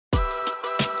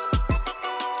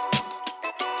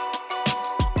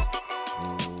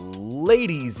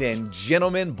Ladies and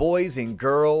gentlemen, boys and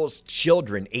girls,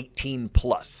 children 18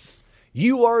 plus.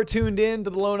 You are tuned in to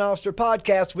the Loan Officer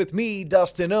Podcast with me,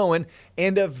 Dustin Owen,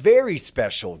 and a very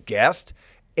special guest,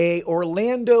 a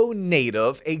Orlando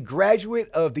native, a graduate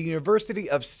of the University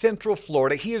of Central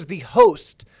Florida. He is the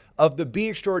host of the Be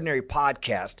Extraordinary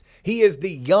podcast. He is the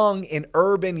young in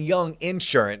Urban Young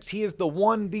Insurance. He is the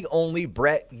one, the only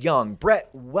Brett Young. Brett,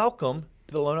 welcome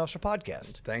to the Loan Officer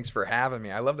Podcast. Thanks for having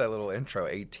me. I love that little intro,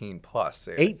 18 plus.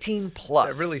 18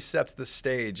 plus. It really sets the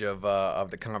stage of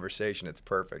the conversation. It's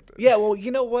perfect. Yeah, well,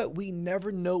 you know what? We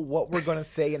never know what we're going to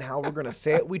say and how we're going to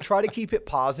say it. We try to keep it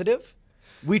positive.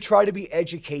 We try to be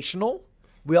educational.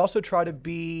 We also try to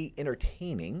be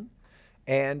entertaining.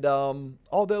 And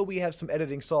although we have some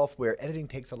editing software, editing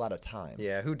takes a lot of time.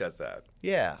 Yeah, who does that?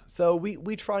 Yeah, so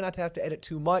we try not to have to edit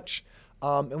too much.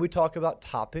 And we talk about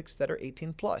topics that are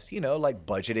 18 plus, like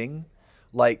budgeting,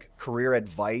 like career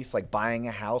advice, like buying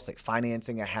a house, like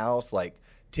financing a house, like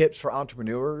tips for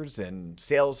entrepreneurs and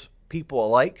sales people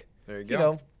alike. There you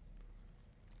go.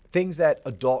 Things that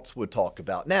adults would talk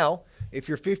about. Now, if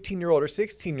your 15-year-old or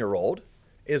 16-year-old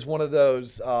is one of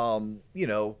those,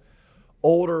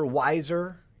 older,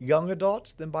 wiser young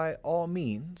adults, then by all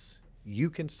means,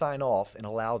 you can sign off and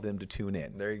allow them to tune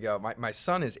in. There you go. My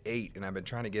son is 8, and I've been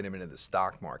trying to get him into the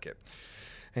stock market.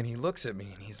 And he looks at me,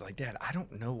 and he's like, Dad, I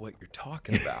don't know what you're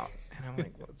talking about. And I'm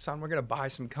like, well, son, we're going to buy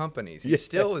some companies. He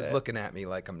still is looking at me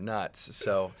like I'm nuts.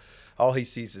 So all he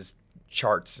sees is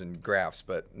charts and graphs,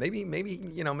 but maybe I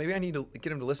need to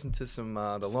get him to listen to some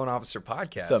the Loan Officer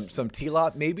Podcast. Some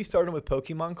T-Lot, maybe starting with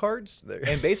Pokemon cards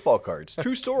and baseball cards.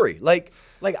 True story. Like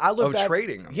I look back.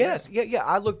 Trading them. Yes, yeah.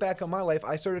 I look back on my life.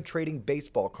 I started trading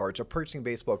baseball cards or purchasing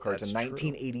baseball cards in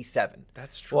 1987.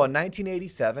 That's true. Well, in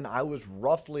 1987, I was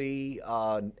roughly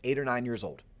 8 or 9 years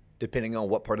old, depending on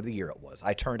what part of the year it was.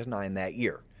 I turned 9 that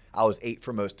year. I was 8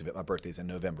 for most of it. My birthday's in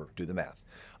November. Do the math.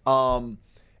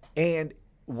 And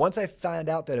once I found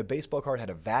out that a baseball card had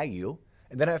a value,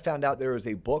 and then I found out there was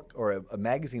a book or a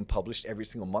magazine published every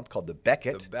single month called The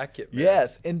Beckett. The Beckett, man.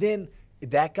 Yes. And then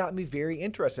that got me very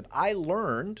interested. I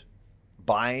learned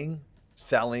buying,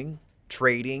 selling,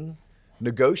 trading,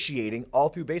 negotiating all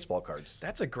through baseball cards.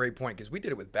 That's a great point, because we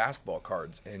did it with basketball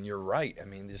cards, and you're right. I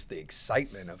mean, just the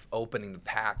excitement of opening the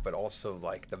pack, but also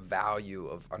like the value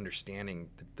of understanding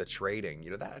the trading.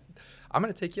 That I'm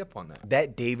going to take you up on that.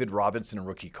 That David Robinson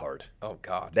rookie card. Oh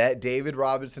God. That David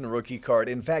Robinson rookie card.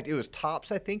 In fact, it was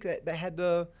Topps, I think, that had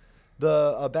the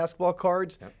basketball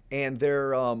cards, yep. And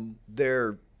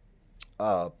there's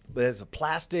a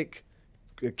plastic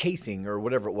casing or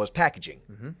whatever it was, packaging,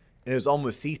 and it was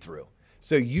almost see-through.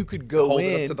 So you could go hold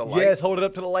it up to the light. Yes, hold it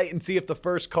up to the light and see if the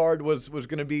first card was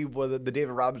going to be the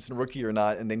David Robinson rookie or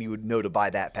not, and then you would know to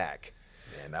buy that pack.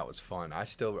 Man, that was fun. I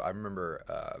remember,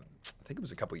 I think it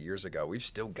was a couple of years ago, we've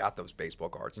still got those baseball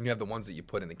cards. And you have the ones that you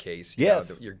put in the case.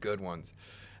 Yes. Your good ones.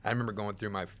 I remember going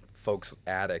through my folks'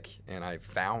 attic, and I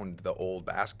found the old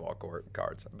basketball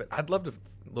cards. But I'd love to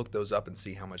look those up and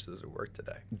see how much those are worth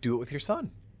today. Do it with your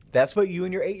son. That's what you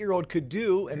and your 8-year-old could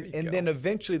do, and then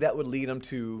eventually that would lead them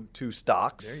to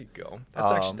stocks. There you go.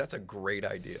 That's a great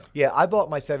idea. Yeah, I bought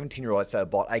my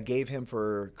 17-year-old. I gave him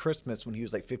for Christmas when he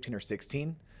was like 15 or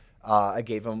 16. I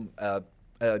gave him a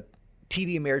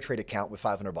TD Ameritrade account with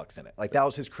 $500 in it. Like that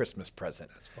was his Christmas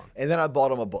present. That's fun. And then I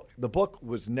bought him a book. The book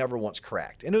was never once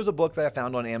cracked, and it was a book that I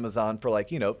found on Amazon for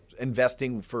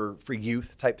investing for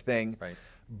youth type thing. Right.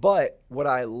 But what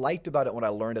I liked about it, what I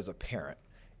learned as a parent,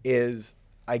 is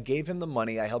I gave him the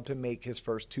money. I helped him make his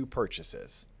first 2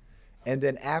 purchases. And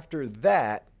then after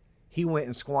that, he went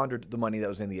and squandered the money that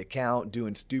was in the account,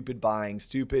 doing stupid buying,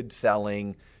 stupid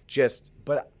selling,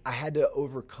 but I had to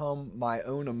overcome my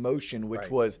own emotion, which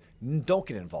was don't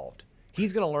get involved.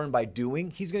 He's going to learn by doing.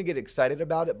 He's going to get excited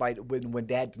about it when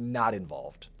dad's not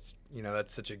involved.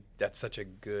 That's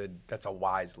a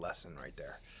wise lesson right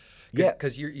there. Yeah,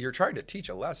 because you're trying to teach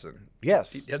a lesson.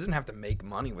 Yes, he doesn't have to make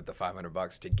money with the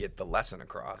 $500 to get the lesson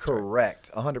across.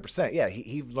 Correct, 100%. Yeah,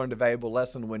 he learned a valuable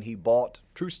lesson when he bought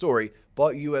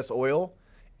U.S. Oil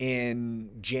in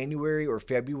January or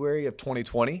February of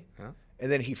 2020, and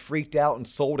then he freaked out and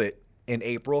sold it in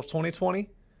April of 2020.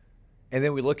 And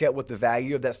then we look at what the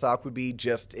value of that stock would be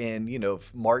just in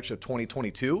March of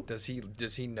 2022. Does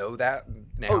he know that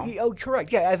now? Oh,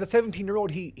 correct. Yeah, as a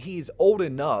 17-year-old, he's old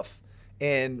enough.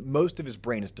 And most of his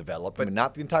brain is developed. But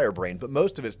not the entire brain, but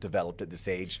most of it's developed at this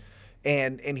age.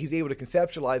 And he's able to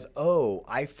conceptualize,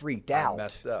 I freaked out. I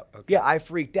messed up. Okay. Yeah, I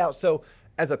freaked out. So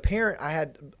as a parent, I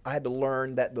had to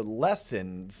learn that the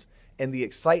lessons and the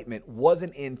excitement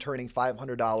wasn't in turning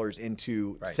 $500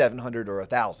 into $700 or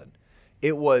 $1,000.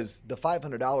 It was the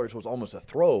 $500 was almost a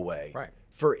throwaway Right.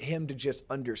 for him to just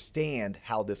understand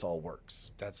how this all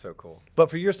works. That's so cool. But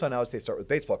for your son, I would say start with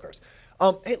baseball cards.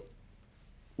 Hey,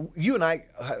 you and I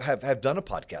have done a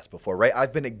podcast before, right?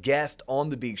 I've been a guest on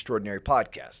the Be Extraordinary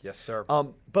podcast. Yes, sir.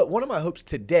 But one of my hopes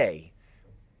today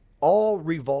all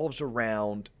revolves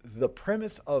around the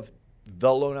premise of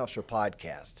the Loan Officer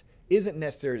podcast isn't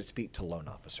necessary to speak to loan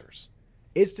officers.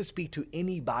 It's to speak to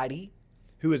anybody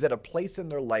who is at a place in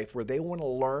their life where they want to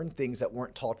learn things that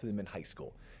weren't taught to them in high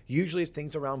school. Usually it's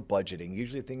things around budgeting,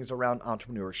 usually things around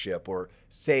entrepreneurship or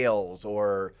sales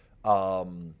or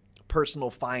personal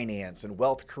finance and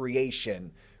wealth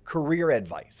creation, career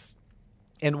advice.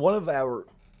 And one of our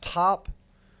top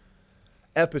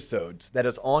episodes that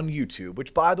is on YouTube,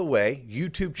 which by the way,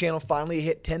 YouTube channel finally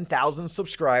hit 10,000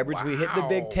 subscribers. Wow. We hit the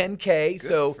big 10K. Good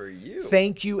So for you.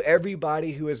 thank you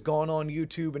everybody who has gone on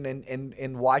YouTube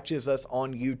and watches us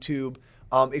on YouTube.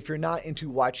 If you're not into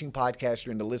watching podcasts,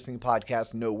 you're into listening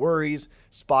podcasts, no worries.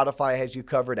 Spotify has you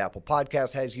covered. Apple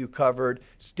Podcasts has you covered.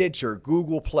 Stitcher,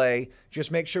 Google Play.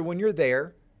 Just make sure when you're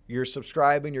there, you're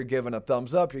subscribing, you're giving a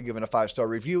thumbs up, you're giving a 5-star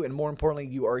review, and more importantly,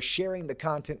 you are sharing the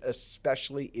content,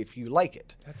 especially if you like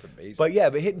it. That's amazing. But yeah,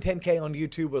 but hitting 10K on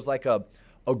YouTube was like a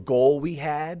goal we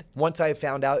had. Once I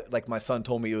found out, like my son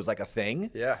told me it was like a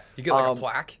thing. Yeah. You get like a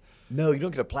plaque? No, you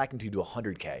don't get a plaque until you do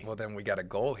 100K. Well, then we got a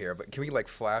goal here. But can we like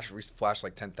flash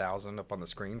like 10,000 up on the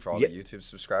screen for all the YouTube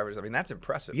subscribers? I mean, that's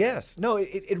impressive. Yes. No,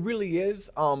 it really is.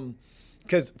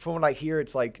 Because from what I hear,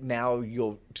 it's like now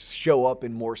you'll show up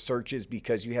in more searches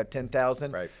because you have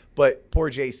 10,000. Right. But poor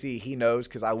JC, he knows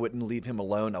because I wouldn't leave him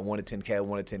alone. I wanted 10K, I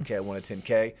wanted 10K, I wanted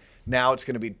 10K. Now it's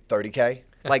going to be 30K.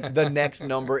 Like the next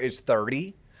number is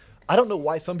 30. I don't know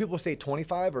why some people say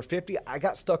 25 or 50. I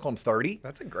got stuck on 30.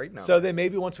 That's a great number. So then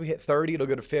maybe once we hit 30, it'll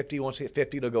go to 50. Once we hit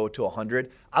 50, it'll go to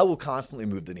 100. I will constantly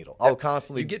move the needle. I'll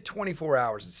constantly. You get 24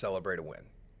 hours to celebrate a win.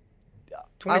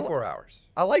 24 hours.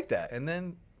 I like that. And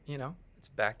then, it's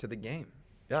back to the game.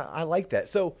 Yeah, I like that.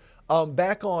 So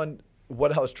back on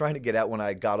what I was trying to get at when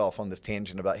I got off on this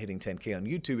tangent about hitting 10K on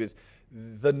YouTube is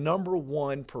the number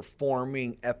one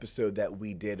performing episode that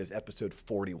we did is episode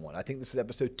 41. I think this is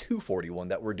episode 241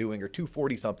 that we're doing, or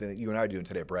 240 something that you and I are doing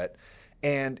today, Brett.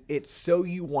 And it's So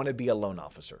You Want to Be a Loan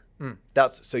Officer.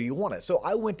 That's So You Want It. So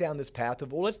I went down this path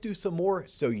of, well, let's do some more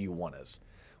So You Want Us.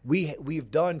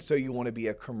 We've done So You Want to Be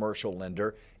a Commercial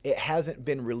Lender. It hasn't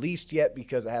been released yet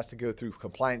because it has to go through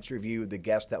compliance review. The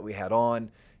guest that we had on,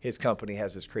 his company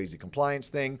has this crazy compliance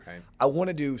thing. Right. I want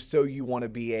to do So You Want to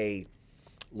Be a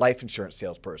life insurance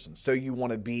salesperson. So You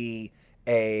Want to Be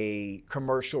a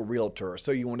commercial realtor.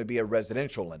 So You Want to Be a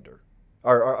residential lender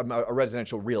or a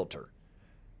residential realtor.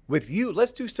 With you,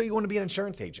 let's do So You Want to Be an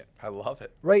insurance agent. I love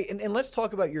it. Right. And let's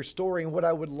talk about your story and what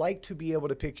I would like to be able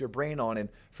to pick your brain on. And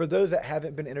for those that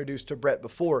haven't been introduced to Brett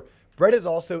before, Brett is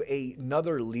also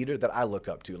another leader that I look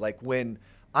up to. Like when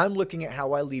I'm looking at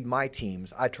how I lead my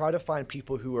teams, I try to find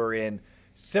people who are in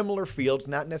similar fields,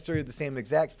 not necessarily the same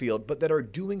exact field, but that are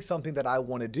doing something that I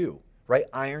want to do, right?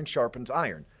 Iron sharpens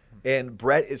iron. And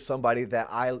Brett is somebody that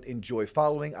I enjoy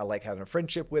following. I like having a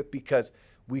friendship with because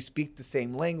we speak the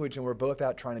same language and we're both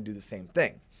out trying to do the same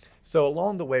thing. So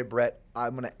along the way, Brett,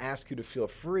 I'm going to ask you to feel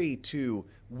free to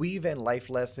weave in life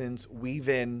lessons, weave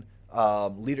in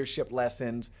leadership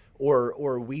lessons,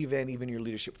 or weave in even your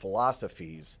leadership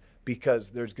philosophies, because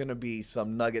there's going to be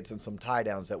some nuggets and some tie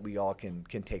downs that we all can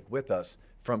take with us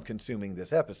from consuming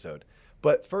this episode.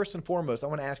 But first and foremost, I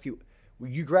want to ask you,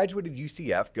 you graduated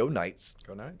UCF, go Knights.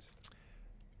 Go Knights.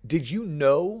 Did you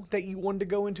know that you wanted to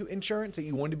go into insurance, that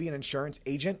you wanted to be an insurance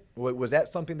agent? Was that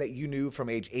something that you knew from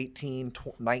age 18,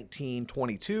 19,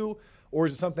 22, or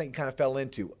is it something you kind of fell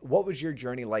into? What was your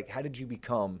journey like? How did you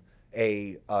become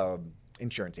a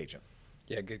insurance agent?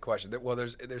 Yeah, good question. Well,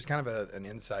 there's kind of an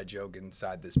inside joke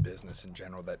inside this business in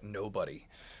general that nobody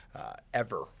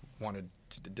ever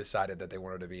decided that they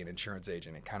wanted to be an insurance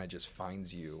agent. It kind of just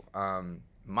finds you.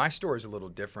 My story is a little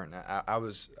different. I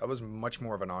was much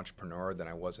more of an entrepreneur than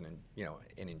I was an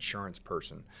insurance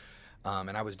person.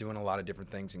 And I was doing a lot of different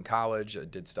things in college. I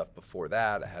did stuff before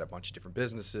that. I had a bunch of different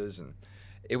businesses, and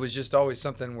it was just always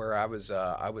something where I was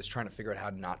trying to figure out how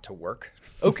not to work.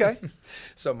 Okay.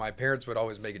 So my parents would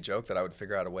always make a joke that I would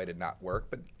figure out a way to not work.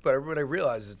 But what I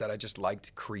realized is that I just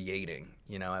liked creating.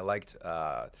 I liked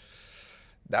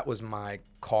that was my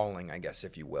calling, I guess,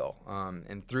 if you will.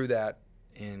 And through that,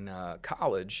 in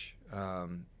college, I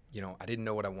didn't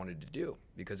know what I wanted to do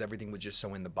because everything was just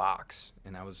so in the box,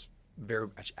 and I was very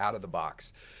much out of the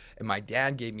box. And my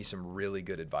dad gave me some really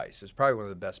good advice. It was probably one of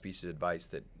the best pieces of advice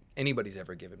that anybody's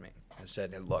ever given me. I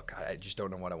said, and look, I just don't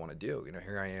know what I want to do.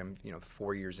 Here I am,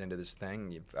 4 years into this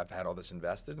thing. I've had all this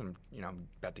invested, and I'm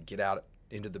about to get out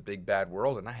into the big bad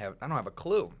world, and I don't have a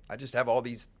clue. I just have all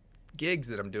these gigs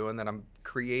that I'm doing, that I'm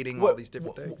creating all these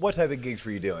different things. What type of gigs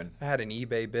were you doing? I had an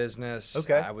eBay business.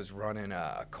 Okay. I was running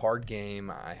a card game.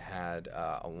 I had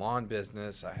a lawn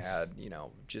business. I had,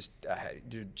 I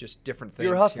had just different things. You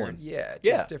were hustling.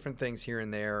 Different things here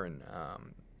and there, and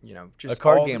just a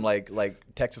card game like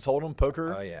Texas Hold'em,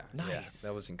 poker. Oh yeah, nice. Yeah.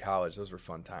 That was in college. Those were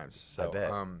fun times. So, I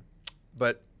bet.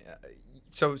 But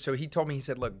so he told me, he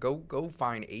said, look, go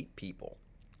find 8 people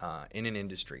in an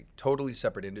industry, totally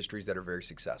separate industries that are very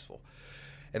successful,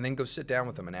 and then go sit down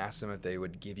with them and ask them if they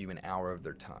would give you an hour of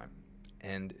their time,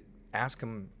 and ask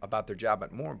them about their job,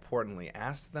 but more importantly,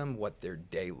 ask them what their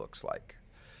day looks like.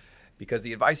 Because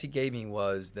the advice he gave me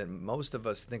was that most of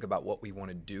us think about what we want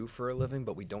to do for a living,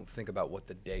 but we don't think about what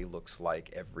the day looks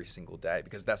like every single day,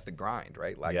 because that's the grind,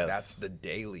 right? Like That's the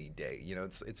daily day.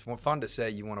 It's more fun to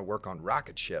say you want to work on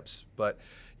rocket ships, but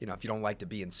if you don't like to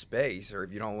be in space, or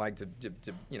if you don't like to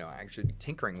actually be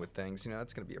tinkering with things,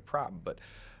 that's going to be a problem. But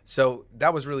so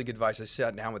that was really good advice. I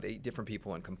sat down with 8 different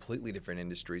people in completely different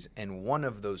industries, and one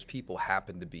of those people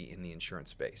happened to be in the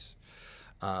insurance space.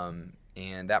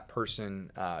 And that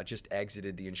person just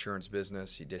exited the insurance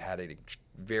business. He had a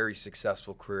very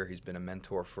successful career. He's been a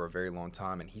mentor for a very long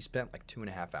time, and he spent like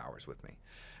 2.5 hours with me.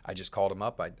 I just called him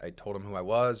up. I told him who I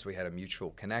was. We had a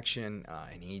mutual connection,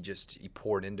 and he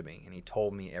poured into me, and he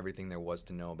told me everything there was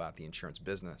to know about the insurance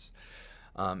business.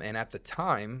 And at the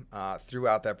time,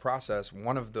 throughout that process,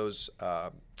 one of those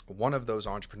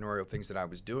entrepreneurial things that I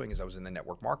was doing is I was in the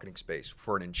network marketing space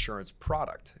for an insurance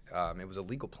product. It was a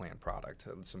legal plan product.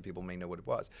 Some people may know what it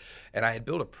was. And I had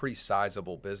built a pretty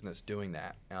sizable business doing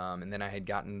that. And then I had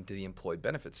gotten into the employee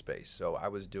benefit space. So I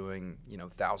was doing,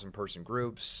 1,000-person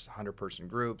groups, 100-person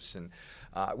groups, and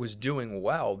I was doing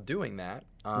well doing that.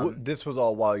 This was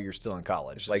all while you're still in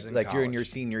college. Like you're in your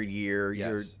senior year. Yes.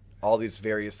 You're all these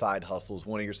various side hustles.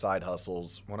 One of your side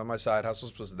hustles. One of my side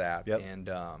hustles was that. Yep. And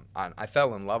I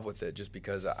fell in love with it just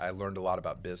because I learned a lot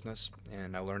about business,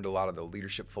 and I learned a lot of the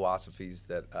leadership philosophies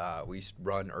that we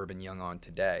run Urban Young on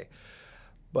today.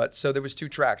 But so there was 2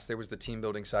 tracks. There was the team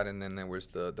building side, and then there was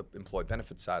the employee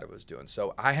benefit side I was doing.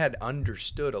 So I had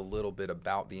understood a little bit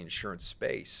about the insurance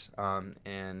space.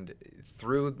 And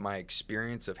through my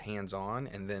experience of hands-on,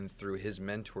 and then through his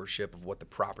mentorship of what the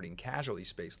property and casualty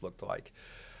space looked like,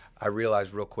 I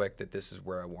realized real quick that this is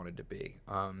where I wanted to be.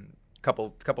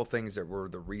 Couple things that were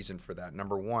the reason for that.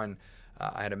 Number one,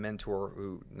 I had a mentor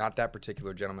who, not that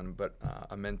particular gentleman, but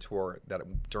a mentor that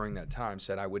during that time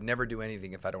said I would never do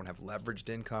anything if I don't have leveraged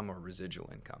income or residual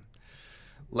income.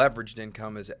 Leveraged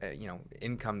income is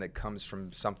income that comes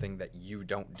from something that you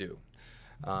don't do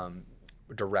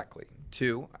directly.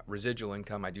 2, residual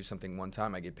income, I do something one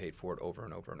time, I get paid for it over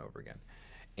and over and over again.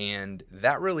 And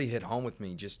that really hit home with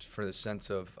me, just for the sense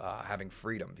of having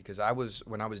freedom. Because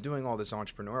when I was doing all this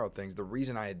entrepreneurial things, the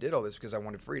reason I did all this because I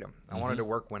wanted freedom. I wanted to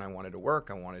work when I wanted to work.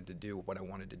 I wanted to do what I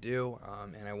wanted to do.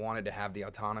 And I wanted to have the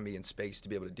autonomy and space to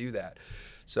be able to do that.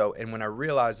 So, and when I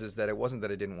realized is that it wasn't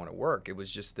that I didn't want to work, it was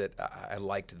just that I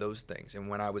liked those things. And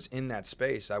when I was in that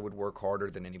space, I would work harder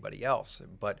than anybody else.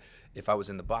 But if I was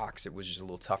in the box, it was just a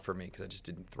little tough for me because I just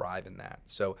didn't thrive in that.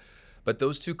 So, but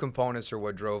those 2 components are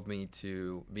what drove me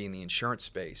to be in the insurance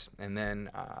space. And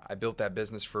then I built that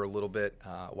business for a little bit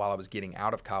while I was getting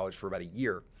out of college for about a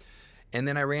year. And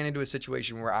then I ran into a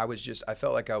situation where I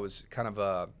felt like I was kind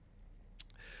of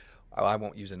I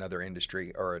won't use another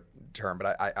industry or a term,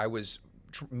 but I was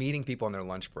meeting people on their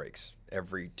lunch breaks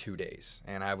every 2 days.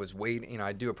 And I was waiting,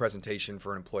 I'd do a presentation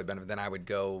for an employee benefit. Then I would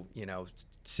go,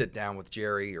 sit down with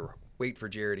Jerry or wait for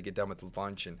Jerry to get done with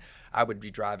lunch, and I would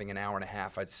be driving an hour and a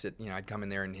half. I'd sit, I'd come in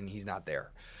there and he's not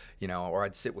there, or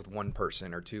I'd sit with one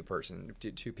person or two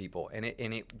people, and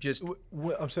it just.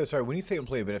 I'm so sorry. When you say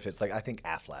employee benefits, I think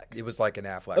Aflac. It was like an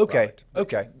Aflac. Okay. Product.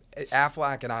 Okay.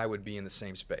 Aflac and I would be in the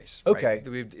same space. Okay.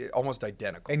 Right? Almost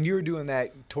identical. And you were doing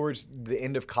that towards the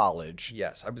end of college.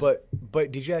 Yes, I was.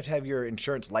 But did you have to have your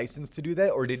insurance license to do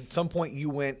that, or did at some point you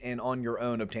went and on your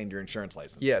own obtained your insurance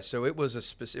license? Yeah. So it was a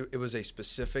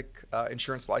specific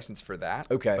insurance license for that.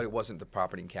 Okay. But it wasn't the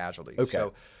property and casualty. Okay.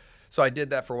 So I did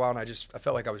that for a while, and I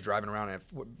felt like I was driving around. And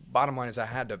bottom line is, I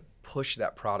had to push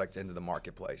that product into the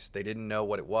marketplace. They didn't know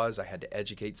what it was. I had to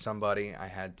educate somebody. I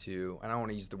had to, and I don't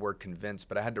want to use the word convince,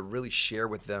 but I had to really share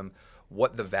with them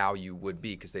what the value would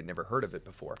be because they'd never heard of it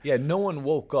before. Yeah, no one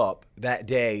woke up that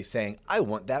day saying, I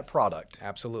want that product.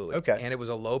 Absolutely. Okay. And it was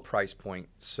a low price point.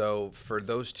 So for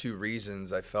those two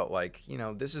reasons, I felt like,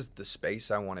 this is the space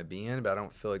I want to be in, but I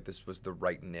don't feel like this was the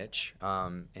right niche.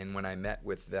 And when I met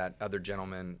with that other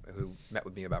gentleman who met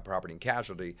with me about property and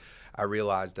casualty, I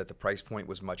realized that the price point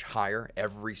was much higher.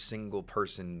 Every single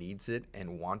person needs it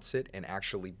and wants it and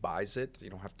actually buys it. You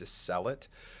don't have to sell it.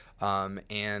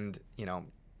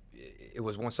 It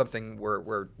was something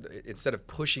where instead of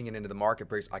pushing it into the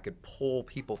marketplace, I could pull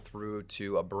people through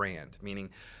to a brand, meaning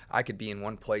I could be in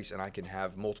one place and I could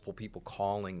have multiple people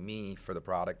calling me for the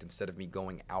product instead of me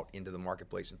going out into the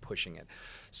marketplace and pushing it.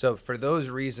 So for those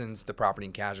reasons, the property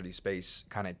and casualty space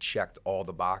kind of checked all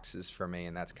the boxes for me,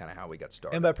 and that's kind of how we got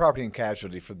started. And by property and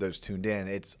casualty, for those tuned in,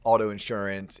 it's auto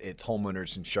insurance, it's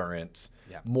homeowners insurance,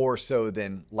 more so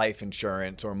than life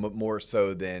insurance or more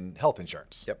so than health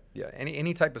insurance. Yep. Yeah.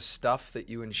 Any type of stuff that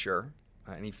you insure,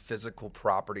 any physical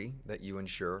property that you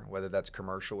insure, whether that's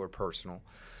commercial or personal.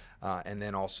 And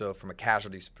then also from a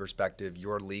casualty perspective,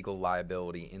 your legal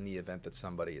liability in the event that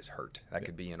somebody is hurt. That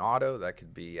could be an auto, that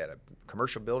could be at a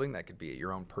commercial building, that could be at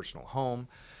your own personal home,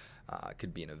 it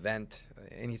could be an event,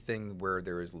 anything where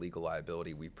there is legal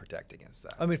liability, we protect against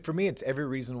that. I mean, for me, it's every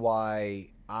reason why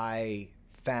I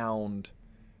found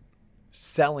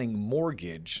selling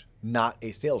mortgage not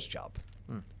a sales job.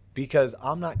 Because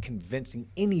I'm not convincing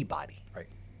anybody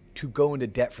to go into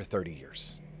debt for 30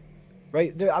 years.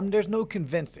 Right? There's no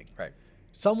convincing. Right.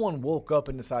 Someone woke up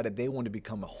and decided they wanted to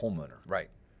become a homeowner. Right.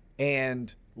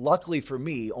 And luckily for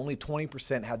me, only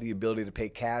 20% have the ability to pay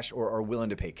cash or are willing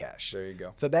to pay cash. There you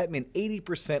go. So that meant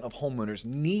 80% of homeowners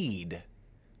need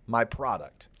my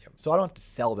product. Yep. So I don't have to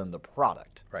sell them the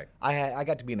product. Right. I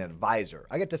got to be an advisor.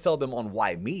 I get to sell them on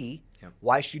why me. Yep.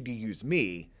 Why should you use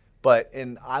me?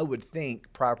 And I would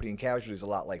think property and casualty is a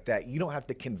lot like that. You don't have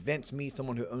to convince me,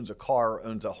 someone who owns a car, or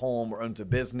owns a home, or owns a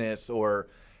business, or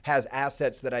has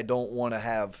assets that I don't want to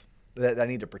have, that I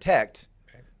need to protect,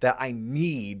 that I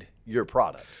need your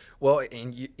product. Well,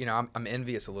 and I'm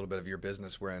envious a little bit of your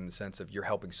business, where in the sense of you're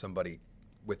helping somebody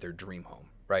with their dream home,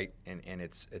 right? And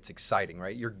it's exciting,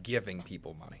 right? You're giving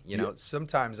people money.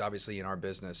 Sometimes obviously in our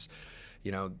business,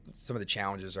 some of the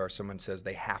challenges are someone says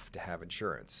they have to have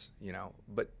insurance,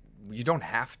 but you don't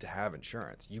have to have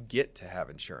insurance. You get to have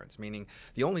insurance, meaning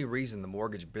the only reason the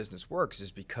mortgage business works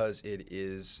is because it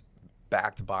is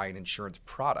backed by an insurance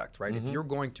product, right? If you're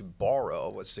going to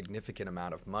borrow a significant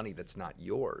amount of money that's not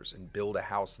yours and build a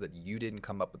house that you didn't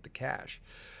come up with the cash,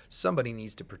 somebody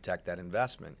needs to protect that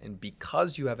investment. And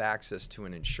because you have access to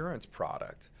an insurance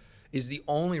product is the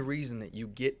only reason that you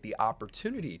get the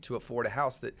opportunity to afford a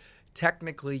house that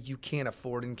technically you can't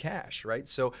afford in cash, right?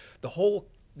 So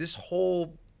this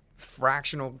whole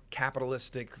fractional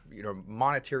capitalistic,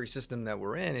 monetary system that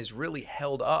we're in is really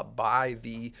held up by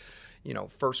the,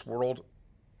 first world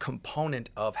component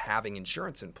of having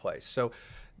insurance in place. So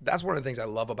that's one of the things I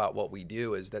love about what we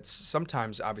do, is that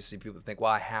sometimes obviously people think,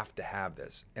 well, I have to have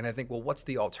this. And I think, well, what's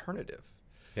the alternative?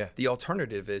 Yeah. The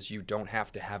alternative is you don't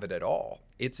have to have it at all.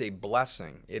 It's a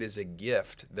blessing. It is a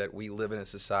gift that we live in a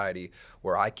society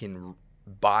where I can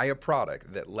buy a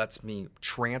product that lets me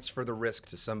transfer the risk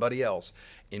to somebody else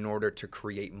in order to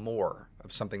create more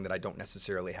of something that I don't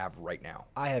necessarily have right now.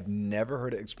 I have never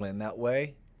heard it explained that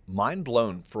way. Mind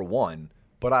blown, for one,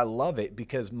 but I love it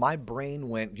because my brain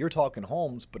went, you're talking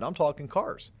homes, but I'm talking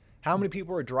cars. How many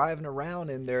people are driving around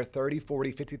in their $30,000,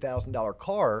 $40,000, $50,000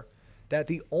 car that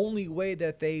the only way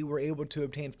that they were able to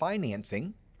obtain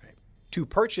financing to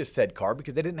purchase said car,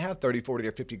 because they didn't have 30, 40,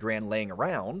 or 50 grand laying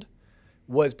around,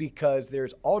 was because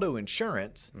there's auto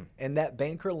insurance, and that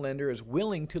bank or lender is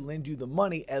willing to lend you the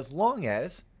money as long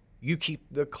as you keep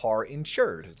the car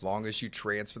insured. As long as you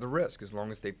transfer the risk, as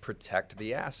long as they protect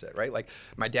the asset, right? Like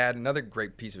my dad, another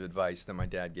great piece of advice that my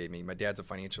dad gave me. My dad's a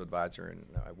financial advisor, and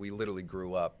we literally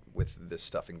grew up with this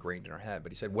stuff ingrained in our head.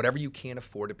 But he said, whatever you can't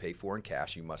afford to pay for in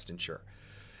cash, you must insure.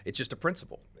 It's just a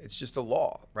principle. It's just a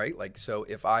law, right? Like, so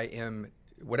if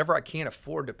whatever I can't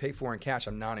afford to pay for in cash,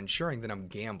 I'm not insuring, then I'm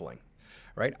gambling.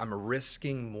 Right? I'm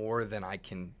risking more than I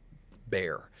can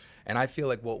bear. And I feel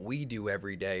like what we do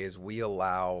every day is we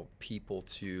allow people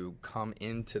to come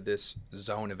into this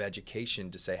zone of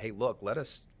education to say, hey, look, let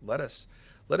us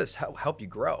help you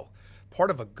grow. Part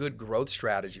of a good growth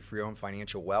strategy for your own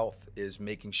financial wealth is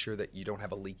making sure that you don't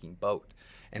have a leaking boat.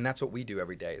 And that's what we do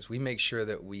every day, is we make sure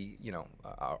that we,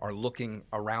 are looking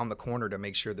around the corner to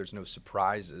make sure there's no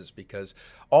surprises, because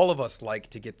all of us like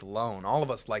to get the loan. All of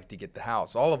us like to get the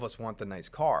house. All of us want the nice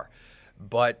car.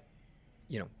 But,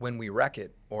 when we wreck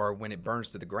it or when it burns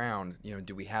to the ground,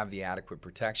 do we have the adequate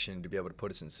protection to be able to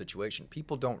put us in a situation?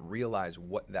 People don't realize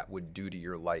what that would do to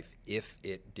your life if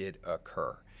it did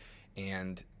occur.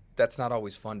 And that's not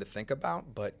always fun to think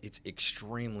about, but it's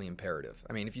extremely imperative.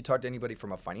 I mean, if you talk to anybody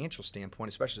from a financial standpoint,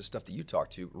 especially the stuff that you talk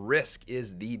to, risk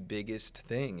is the biggest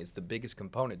thing, is the biggest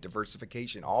component.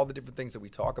 Diversification, all the different things that we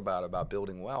talk about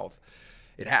building wealth.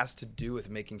 It has to do with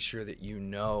making sure that you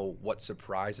know what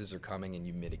surprises are coming and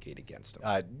you mitigate against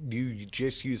them. You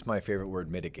just used my favorite word,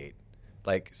 mitigate.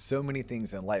 Like so many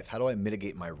things in life, how do I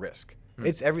mitigate my risk?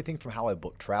 It's everything from how I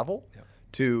book travel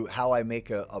to how I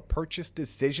make a purchase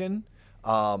decision,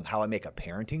 how I make a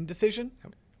parenting decision.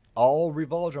 All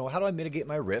revolves around how do I mitigate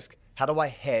my risk? How do I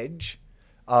hedge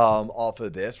off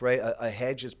of this, right? A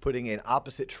hedge is putting an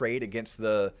opposite trade against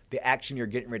the action you're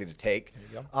getting ready to take.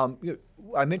 There you go.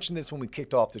 I mentioned this when we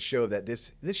kicked off the show that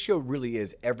this show really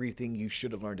is everything you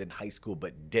should have learned in high school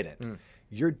but didn't.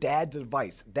 Your dad's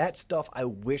advice, that stuff I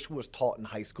wish was taught in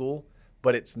high school,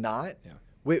 but it's not.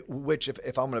 Which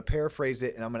if I'm going to paraphrase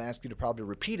it, and I'm going to ask you to probably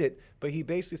repeat it, but he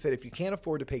basically said if you can't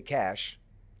afford to pay cash,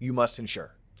 you must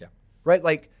insure. Right?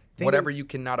 Like whatever you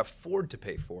cannot afford to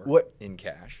pay for in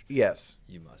cash. Yes.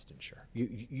 You must insure.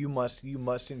 You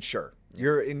must insure.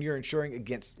 You're insuring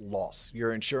against loss.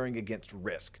 You're insuring against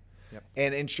risk.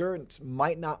 And insurance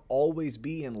might not always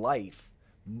be in life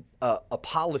a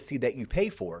policy that you pay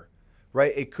for,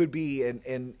 right? It could be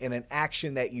in an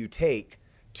action that you take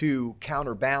to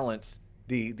counterbalance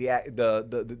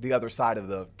the other side of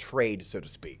the trade, so to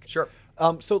speak. Sure.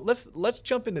 So let's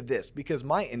jump into this because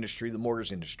my industry, the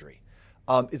mortgage industry,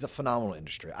 is a phenomenal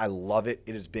industry. I love it.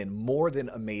 It has been more than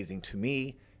amazing to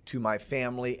me, to my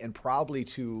family, and probably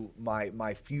to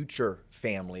my future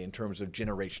family in terms of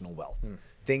generational wealth.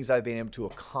 Things I've been able to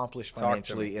accomplish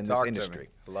financially in this industry.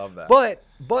 I love that.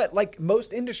 But like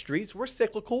most industries, we're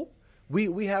cyclical.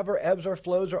 We have our ebbs, our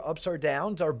flows, our ups, our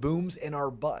downs, our booms, and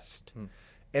our bust.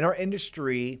 In our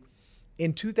industry,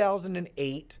 in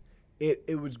 2008,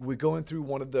 we're going through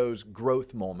one of those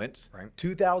growth moments. Right.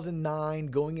 2009,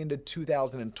 going into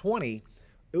 2020,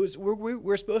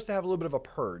 we're supposed to have a little bit of a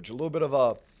purge, a little bit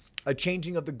of a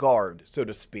changing of the guard, so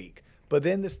to speak. But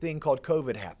then this thing called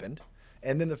COVID happened,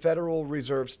 and then the Federal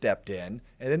Reserve stepped in,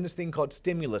 and then this thing called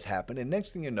stimulus happened, and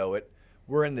next thing you know it,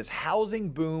 we're in this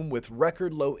housing boom with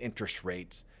record low interest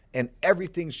rates, and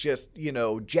everything's just,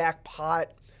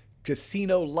 jackpot,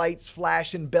 casino lights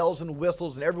flashing, bells and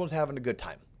whistles, and everyone's having a good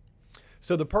time.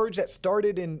 So the purge that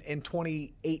started in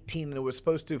 2018 and it was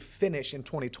supposed to finish in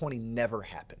 2020 never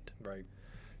happened. Right.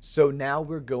 So now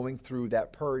we're going through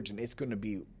that purge and it's going to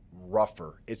be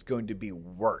rougher. It's going to be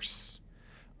worse.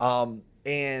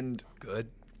 And good.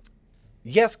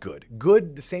 Yes, good.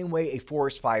 Good the same way a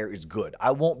forest fire is good. I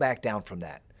won't back down from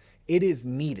that. It is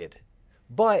needed.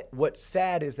 But what's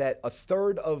sad is that a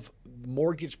third of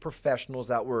mortgage professionals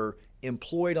that were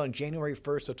employed on January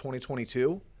 1st of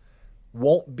 2022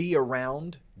 won't be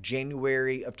around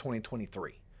January of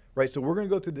 2023, right? So we're going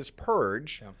to go through this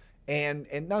purge, and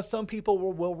now some people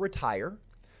will retire.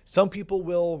 Some people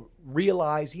will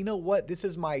realize, you know what, this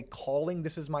is my calling.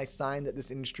 This is my sign that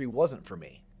this industry wasn't for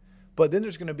me. But then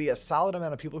there's going to be a solid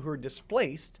amount of people who are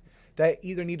displaced that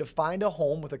either need to find a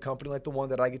home with a company like the one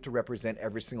that I get to represent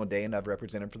every single day, and I've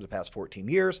represented for the past 14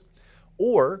 years,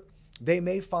 or they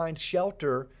may find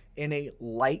shelter in a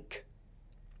like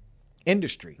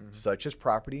industry, such as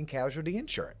property and casualty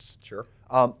insurance. Sure.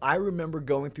 I remember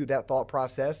going through that thought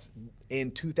process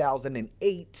in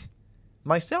 2008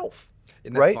 myself.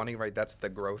 Isn't that funny, right? That's the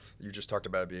growth. You just talked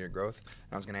about it being a growth.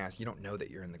 I was going to ask, you don't know that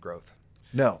you're in the growth.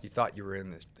 No. You thought you were in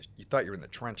the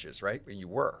trenches, right? You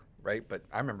were, right? But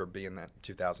I remember being that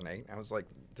 2008. I was like,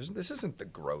 this isn't the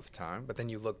growth time. But then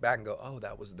you look back and go, oh,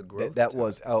 that was the growth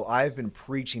time. I've been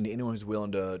preaching to anyone who's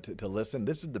willing to listen.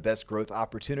 This is the best growth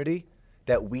opportunity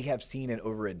that we have seen in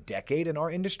over a decade in our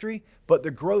industry. But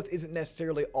the growth isn't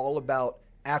necessarily all about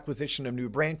acquisition of new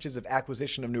branches, of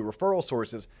acquisition of new referral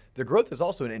sources. The growth is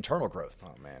also an internal growth.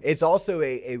 Oh, man. It's also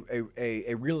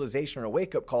a realization or a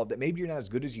wake-up call that maybe you're not as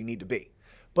good as you need to be.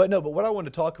 But what I want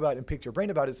to talk about and pick your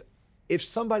brain about is if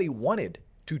somebody wanted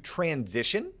to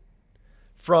transition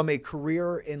from a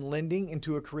career in lending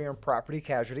into a career in property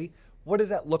casualty, what does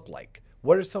that look like?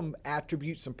 What are some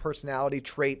attributes, some personality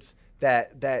traits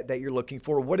that you're looking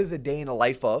for? What does a day in a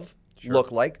life of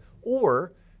look like?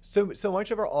 Or so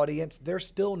much of our audience, they're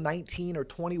still 19 or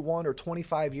 21 or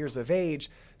 25 years of age.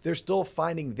 They're still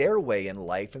finding their way in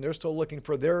life and they're still looking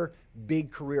for their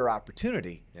big career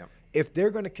opportunity. Yep. If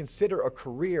they're going to consider a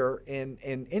career in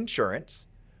insurance,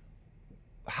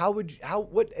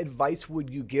 what advice would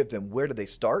you give them? Where do they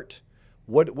start?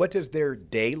 What does their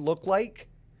day look like?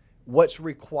 what's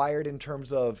required in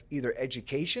terms of either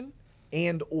education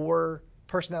and or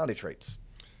personality traits?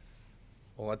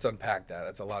 Well, let's unpack that.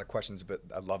 That's a lot of questions, but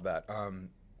I love that.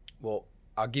 Well,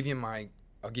 I'll give you my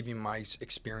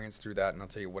experience through that, and I'll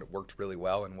tell you what worked really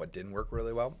well and what didn't work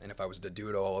really well, and if I was to do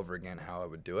it all over again, how I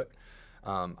would do it.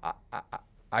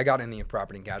 I got in the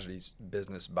property and casualties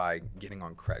business by getting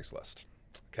on Craigslist.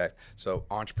 Okay, so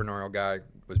entrepreneurial guy,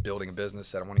 was building a business,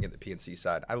 said I want to get the P&C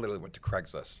side. I literally went to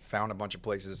Craigslist, found a bunch of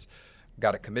places,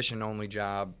 got a commission-only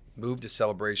job, moved to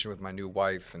Celebration with my new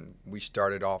wife, and we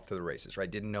started off to the races.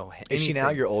 Right? Didn't know anything. Is she now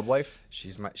your old wife?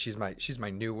 She's my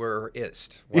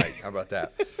newer-ist wife. How about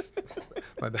that?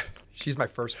 She's my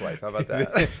first wife. How about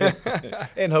that?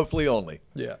 And hopefully only.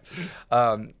 Yeah.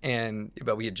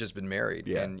 But we had just been married,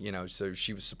 Yeah. and so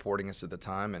she was supporting us at the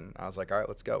time, and I was like, all right,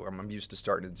 let's go. I'm used to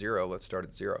starting at zero. Let's start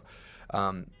at zero.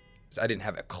 So I didn't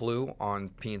have a clue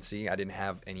on P&C. I didn't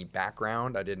have any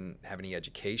background. I didn't have any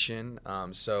education.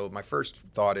 So my first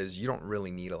thought is you don't really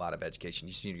need a lot of education.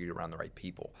 You just need to get around the right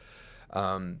people.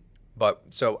 But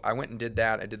so I went and did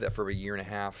that. I did that for a year and a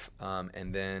half.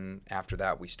 And then after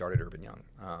that, we started Urban Young.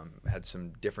 Had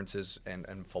some differences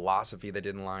and philosophy that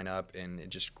didn't line up. And it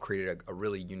just created a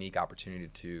really unique opportunity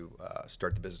to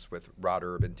start the business with Rod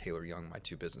Urban, Taylor Young, my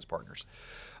two business partners.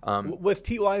 Was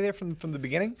T.Y. there from the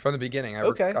beginning? From the beginning.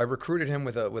 I recruited him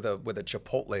with a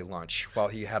Chipotle lunch while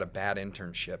he had a bad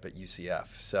internship at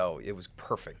UCF. So it was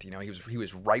perfect. He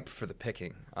was ripe for the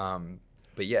picking.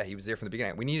 But yeah, he was there from the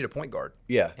beginning. We needed a point guard.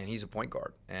 Yeah. And he's a point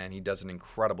guard. And he does an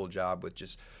incredible job with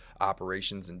just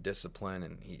operations and discipline.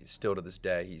 And he's still to this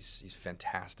day, he's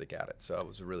fantastic at it. So it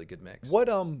was a really good mix.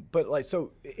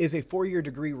 So is a 4-year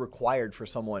degree required for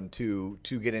someone to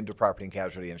get into property and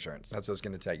casualty insurance? That's what I was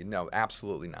going to tell you. No,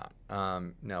 absolutely not.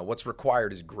 No, what's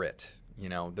required is grit.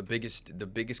 The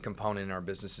biggest component in our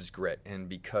business is grit, and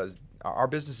because our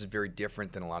business is very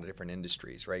different than a lot of different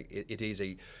industries, right? It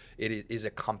is a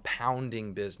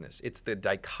compounding business. It's the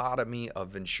dichotomy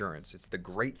of insurance. It's the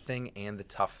great thing and the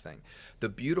tough thing. The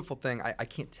beautiful thing, I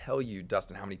can't tell you,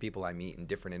 Dustin, how many people I meet in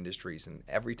different industries, and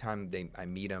every time I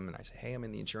meet them and I say, hey, I'm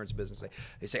in the insurance business,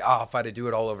 they say, oh, if I had to do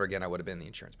it all over again, I would have been in the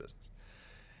insurance business.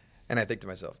 And I think to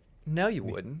myself, no, you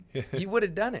wouldn't. You would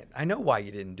have done it. I know why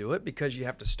you didn't do it, because you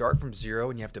have to start from zero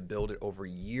and you have to build it over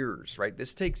years, right?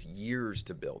 This takes years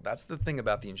to build. That's the thing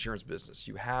about the insurance business.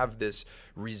 You have this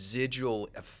residual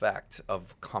effect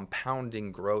of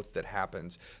compounding growth that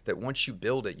happens, that once you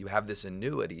build it, you have this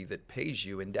annuity that pays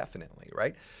you indefinitely,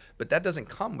 right? But that doesn't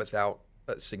come without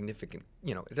a significant,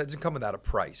 it doesn't come without a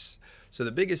price. So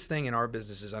the biggest thing in our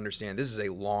business is understand this is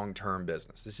a long-term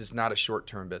business. This is not a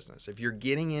short-term business. If you're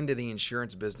getting into the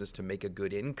insurance business to make a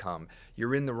good income,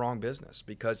 you're in the wrong business,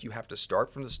 because you have to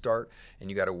start from the start and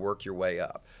you got to work your way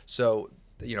up. So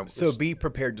be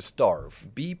prepared to starve.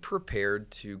 Be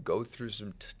prepared to go through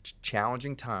some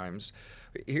challenging times.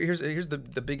 Here's the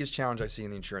biggest challenge I see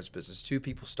in the insurance business. Two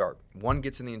people start. One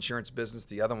gets in the insurance business.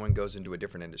 The other one goes into a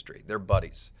different industry. They're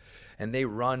buddies. And they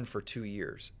run for 2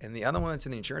 years. And the other one that's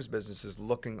in the insurance business is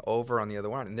looking over on the other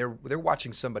one. And they're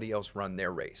watching somebody else run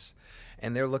their race.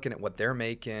 And they're looking at what they're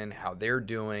making, how they're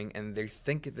doing. And they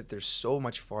think that they're so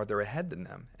much farther ahead than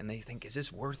them. And they think, is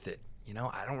this worth it?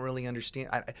 I don't really understand.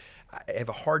 I have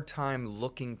a hard time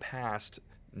looking past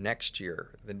the next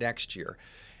year.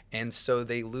 And so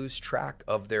they lose track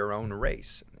of their own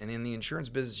race. And in the insurance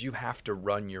business, you have to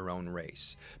run your own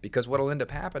race. Because what will end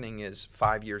up happening is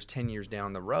 5 years, 10 years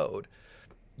down the road,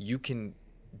 you can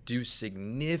do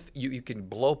you can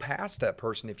blow past that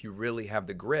person if you really have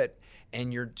the grit,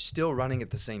 and you're still running at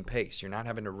the same pace. You're not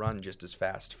having to run just as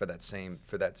fast for that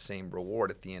same reward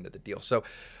at the end of the deal. So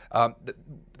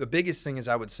the biggest thing is,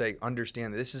 I would say,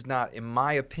 understand that this is not, in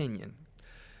my opinion,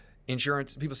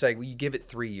 insurance. People say, well, you give it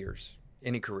 3 years.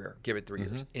 Any career, give it 3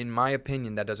 years. In my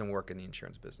opinion, that doesn't work in the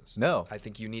insurance business. No. I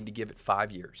think you need to give it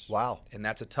 5 years. Wow. And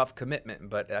that's a tough commitment,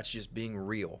 but that's just being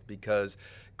real, because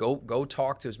go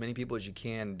talk to as many people as you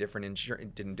can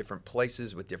in different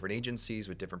places, with different agencies,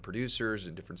 with different producers,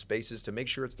 in different spaces, to make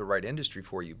sure it's the right industry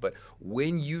for you. But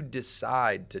when you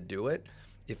decide to do it,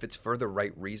 if it's for the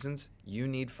right reasons, you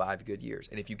need 5 good years.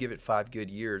 And if you give it 5 good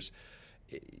years,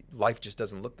 life just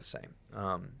doesn't look the same.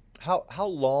 How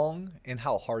long and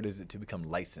how hard is it to become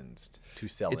licensed to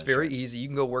sell It's insurance? very easy. You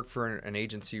can go work for an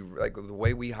agency. Like the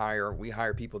way we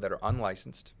hire people that are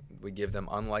unlicensed. We give them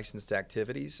unlicensed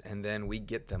activities, and then we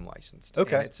get them licensed.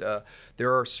 Okay. And it's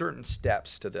there are certain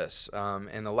steps to this,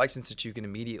 and the license that you can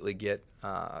immediately get,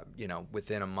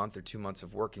 within a month or 2 months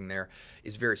of working there,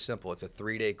 is very simple. It's a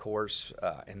 3-day course,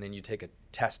 and then you take a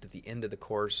test at the end of the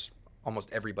course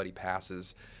almost everybody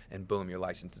passes, and boom, you're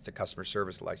licensed. It's a customer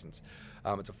service license.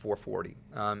 It's a 440.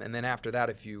 And then after that,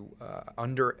 if you're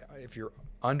under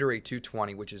a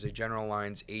 220, which is a general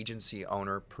lines agency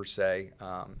owner per se,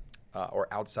 or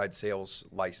outside sales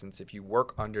license, if you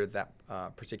work under that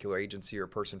particular agency or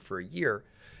person for a year,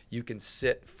 you can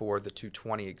sit for the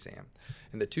 220 exam.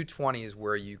 And the 220 is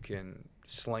where you can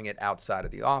sling it outside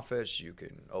of the office. You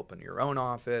can open your own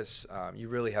office. You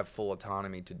really have full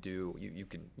autonomy to do. You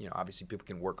can, obviously people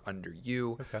can work under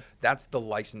you. Okay. That's the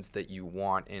license that you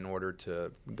want in order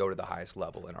to go to the highest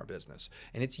level in our business.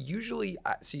 And it's usually,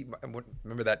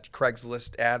 remember that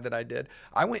Craigslist ad that I did?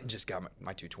 I went and just got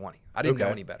my 220. I didn't know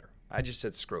any better. I just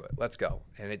said, screw it, let's go.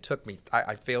 And it took me,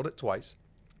 I failed it twice.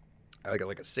 I got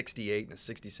like a 68 and a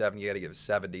 67. You got to give a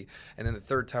 70. And then the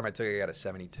third time I took it, I got a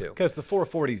 72. Because the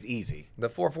 440 is ezy. The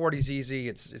 440 is easy.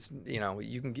 It's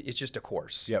it's just a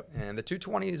course. Yep. And the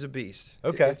 220 is a beast.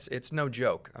 Okay. It's no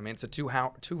joke. I mean, it's a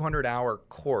 200-hour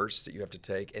course that you have to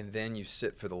take, and then you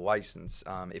sit for the license.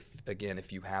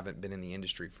 If you haven't been in the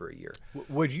industry for a year.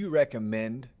 Would you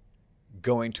recommend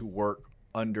going to work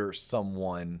under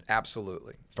someone?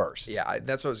 Absolutely. First. Yeah,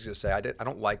 that's what I was going to say. I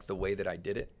don't like the way that I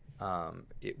did it.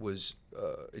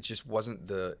 It just wasn't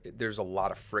there's a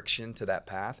lot of friction to that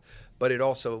path, but it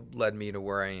also led me to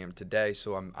where I am today.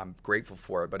 So I'm grateful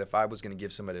for it. But if I was going to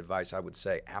give somebody advice, I would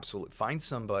say absolutely find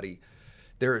somebody.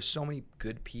 There are so many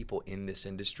good people in this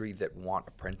industry that want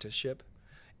apprenticeship.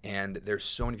 And there's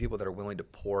so many people that are willing to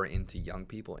pour into young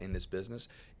people in this business.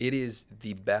 It is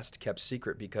the best kept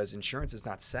secret because insurance is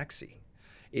not sexy.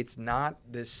 It's not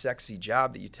this sexy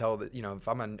job that you tell that, if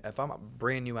I'm a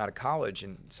brand new out of college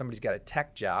and somebody's got a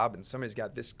tech job and somebody's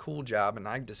got this cool job and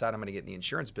I decide I'm going to get in the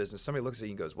insurance business, somebody looks at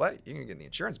you and goes, what? You're going to get in the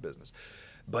insurance business.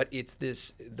 But it's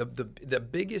the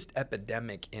biggest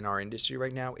epidemic in our industry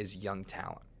right now is young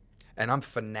talent. And I'm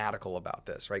fanatical about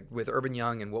this, right? With Urban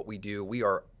Young and what we do, we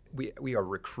are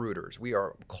recruiters. We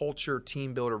are culture,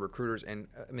 team builder recruiters. And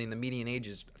I mean, the median age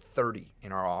is 30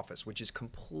 in our office, which is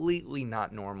completely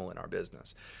not normal in our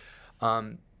business.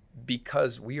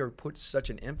 Because we are put such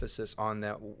an emphasis on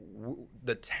that.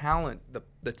 The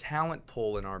talent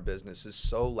pool in our business is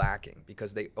so lacking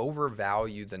because they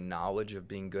overvalue the knowledge of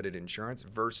being good at insurance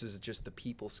versus just the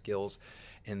people skills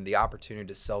and the opportunity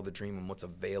to sell the dream and what's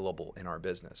available in our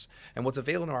business. And what's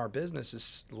available in our business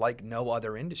is like no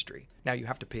other industry. Now you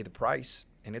have to pay the price,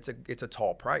 and it's a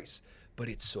tall price, but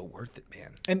it's so worth it,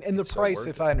 man. And the price,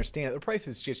 if I understand it, the price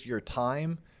is just your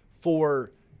time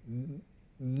for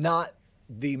not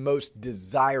the most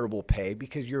desirable pay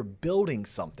because you're building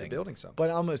something. You're building something. But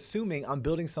I'm assuming I'm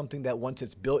building something that once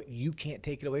it's built, you can't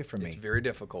take it away from me. It's very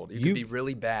difficult. You can be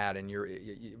really bad, and your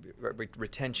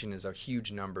retention is a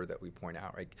huge number that we point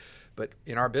out, right? But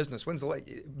in our business,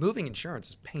 moving insurance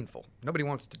is painful. Nobody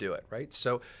wants to do it, right?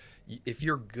 So if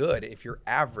you're good, if you're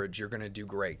average, you're going to do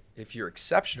great. If you're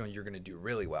exceptional, you're going to do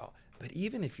really well. But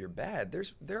even if you're bad,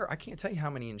 I can't tell you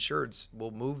how many insureds will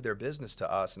move their business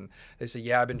to us and they say,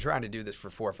 yeah, I've been trying to do this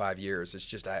for 4 or 5 years. It's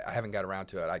just I haven't got around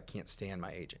to it. I can't stand my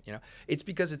agent. It's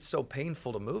because it's so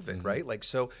painful to move it, right? Like,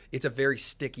 so it's a very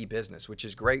sticky business, which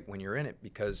is great when you're in it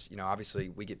because, obviously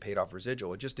we get paid off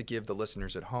residual. Just to give the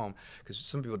listeners at home, because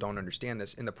some people don't understand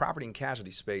this, in the property and casualty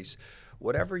space,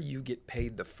 whatever you get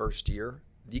paid the first year,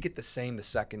 you get the same the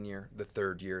second year, the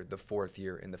third year, the fourth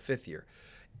year, and the fifth year.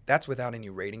 That's without any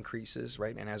rate increases,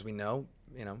 right? And as we know,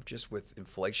 just with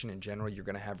inflation in general, you're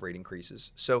going to have rate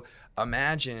increases. So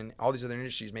imagine all these other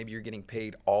industries, maybe you're getting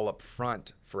paid all up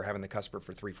front for having the customer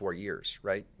for 3-4 years,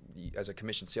 right? As a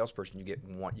commission salesperson,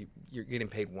 you're getting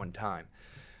paid one time.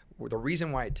 The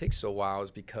reason why it takes so a while is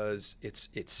because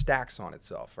it stacks on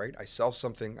itself, right? I sell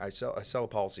a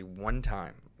policy one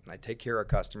time, and I take care of a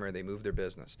customer, they move their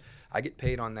business. I get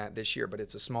paid on that this year, but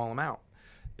it's a small amount.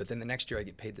 But then the next year I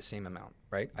get paid the same amount,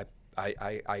 right?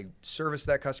 I service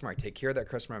that customer. I take care of that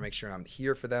customer. I make sure I'm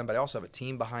here for them. But I also have a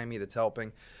team behind me that's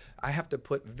helping. I have to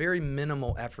put very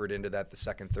minimal effort into that the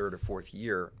second, third, or fourth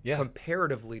year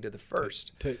comparatively to the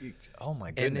first. Oh,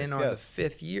 my goodness. And then on the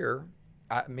fifth year,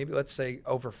 maybe let's say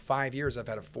over 5 years, I've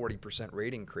had a 40%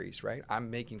 rate increase, right?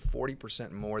 I'm making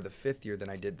 40% more the fifth year than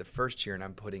I did the first year, and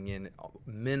I'm putting in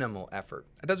minimal effort.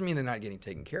 That doesn't mean they're not getting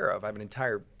taken care of. I have an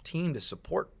entire team to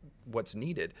support what's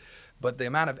needed, but the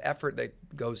amount of effort that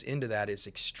goes into that is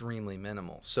extremely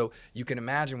minimal. So you can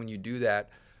imagine when you do that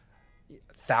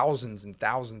thousands and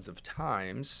thousands of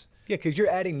times. Yeah, because you're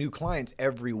adding new clients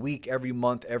every week, every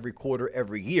month, every quarter,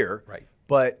 every year. Right.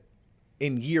 But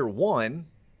in year one,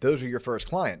 those are your first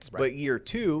clients. Right. But year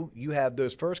two, you have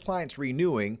those first clients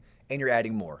renewing, and you're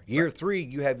adding more. Year 3,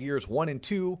 you have years 1 and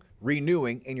 2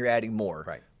 renewing, and you're adding more.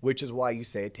 Right. Which is why you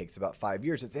say it takes about 5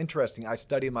 years. It's interesting. I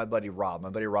study my buddy Rob. My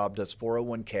buddy Rob does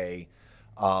 401k.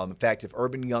 In fact, if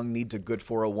Urban Young needs a good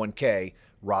 401k,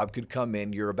 Rob could come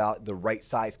in. You're about the right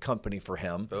size company for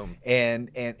him. Boom.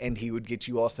 And he would get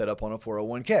you all set up on a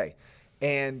 401k.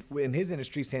 And in his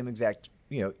industry, same exact,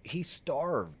 he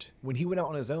starved when he went out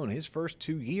on his own. His first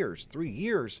 2 years, 3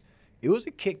 years, it was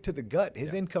a kick to the gut.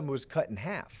 His income was cut in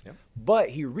half. Yep. But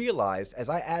he realized as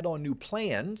I add on new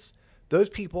plans, those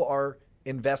people are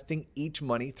investing each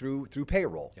money through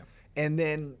payroll. Yep. And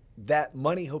then that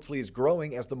money hopefully is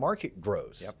growing as the market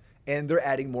grows. Yep. And they're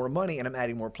adding more money, and I'm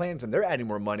adding more plans, and they're adding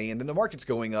more money, and then the market's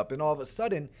going up. And all of a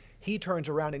sudden, he turns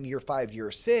around in year 5,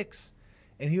 year 6,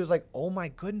 and he was like, oh my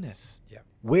goodness. Yeah.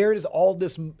 Where is all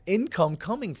this income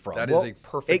coming from? That is a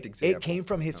perfect example. It came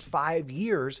from his 5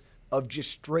 years of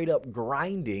just straight up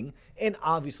grinding. And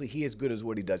obviously he is good as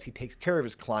what he does. He takes care of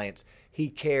his clients. He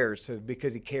cares. So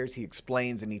because he cares, he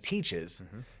explains and he teaches.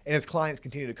 And his clients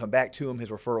continue to come back to him. His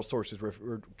referral sources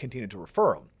continue to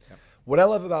refer him. Yep. What I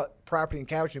love about property and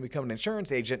casualty and becoming an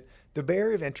insurance agent, the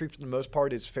barrier of entry for the most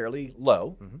part is fairly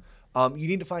low. You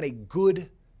need to find a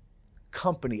good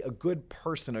company, a good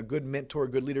person, a good mentor, a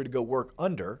good leader to go work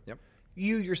under. Yep.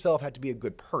 You yourself have to be a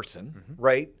good person,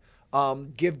 right?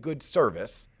 Give good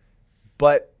service,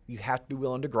 but you have to be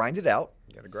willing to grind it out.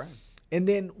 You got to grind. And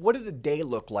then what does a day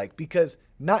look like? Because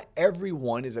not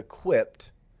everyone is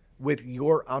equipped with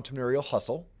your entrepreneurial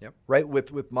hustle, Yep. right?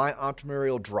 With my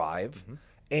entrepreneurial drive.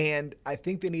 And I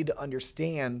think they need to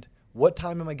understand, what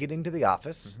time am I getting to the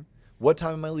office? What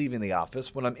time am I leaving the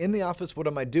office? When I'm in the office, what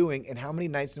am I doing? And how many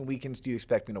nights and weekends do you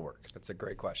expect me to work? That's a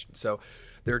great question. So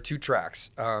there are 2 tracks,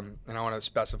 and I want to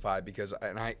specify because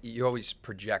you always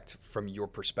project from your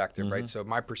perspective, right? So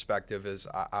my perspective is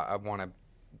I want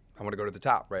to go to the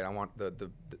top, right? I want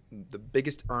the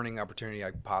biggest earning opportunity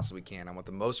I possibly can. I want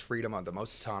the most freedom, I want the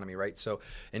most autonomy, right? So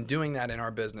in doing that in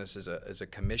our business is a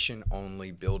commission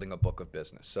only building a book of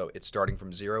business. So it's starting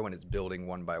from 0 and it's building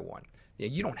one by one.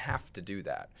 You don't have to do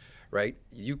that. Right?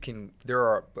 There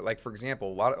are, like, for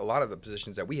example, a lot of the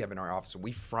positions that we have in our office,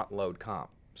 we front load comp.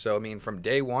 So, I mean, from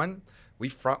day one, we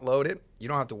front load it. You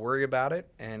don't have to worry about it.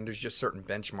 And there's just certain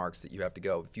benchmarks that you have to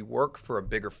go. If you work for a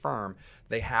bigger firm,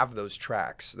 they have those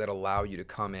tracks that allow you to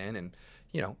come in and,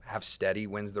 have steady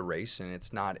wins the race. And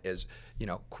it's not as,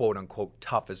 quote unquote,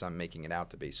 tough as I'm making it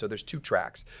out to be. So there's 2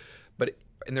 tracks.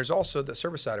 And there's also the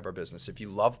service side of our business. If you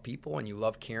love people and you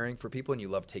love caring for people and you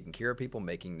love taking care of people,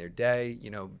 making their day,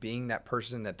 being that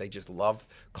person that they just love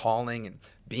calling and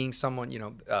being someone,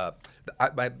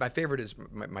 my favorite is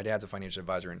my dad's a financial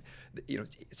advisor, and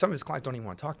some of his clients don't even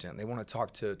want to talk to him. They want to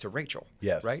talk to Rachel,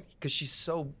 Yes, right? Because she's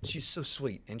so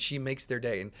sweet and she makes their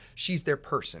day and she's their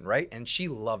person, right? And she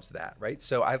loves that, right?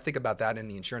 So I think about that in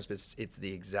the insurance business. It's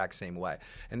the exact same way.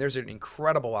 And there's an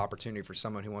incredible opportunity for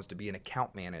someone who wants to be an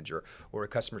account manager or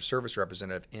a customer service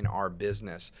representative in our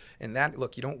business. And that,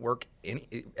 look, you don't work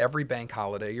every bank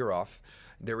holiday, you're off.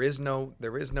 There is no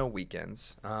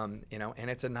weekends, and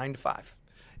it's a 9 to 5.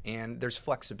 And there's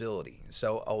flexibility.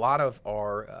 So a lot of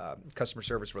our customer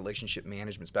service relationship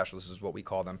management specialists, is what we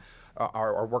call them,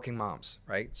 are working moms,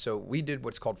 right? So we did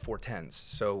what's called 4-10s.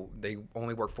 So they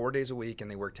only work 4 days a week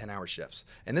and they work 10-hour shifts.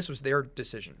 And this was their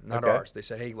decision, not ours. They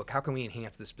said, hey, look, how can we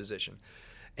enhance this position?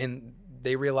 And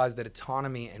they realized that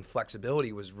autonomy and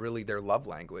flexibility was really their love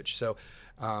language. So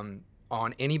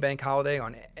on any bank holiday,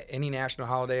 on any national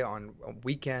holiday, on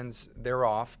weekends, they're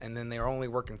off, and then they're only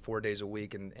working 4 days a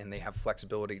week, and they have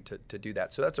flexibility to do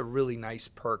that. So that's a really nice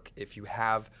perk if you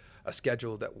have a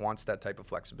schedule that wants that type of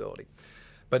flexibility.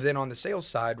 But then on the sales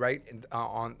side, right,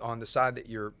 on the side that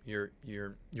you're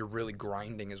really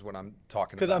grinding is what I'm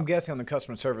talking about. Because I'm guessing on the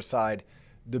customer service side,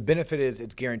 the benefit is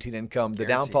it's guaranteed income. The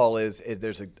downfall is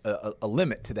there's a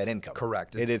limit to that income.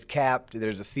 Correct. It is capped.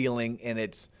 There's a ceiling, and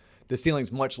the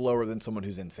ceiling's much lower than someone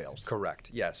who's in sales.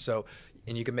 Correct. Yes. So,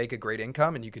 and you can make a great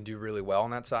income and you can do really well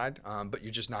on that side, but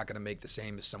you're just not going to make the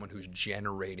same as someone who's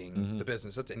generating the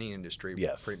business. That's any industry,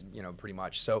 yes, pretty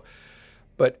much. So,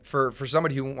 but for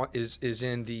somebody who is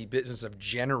in the business of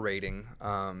generating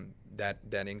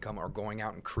that income or going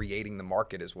out and creating the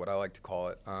market, is what I like to call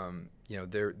it.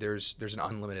 There's an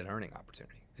unlimited earning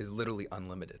opportunity. It's literally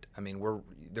unlimited. I mean,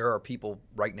 there are people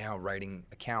right now writing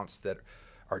accounts that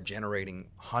are generating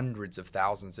hundreds of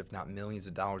thousands, if not millions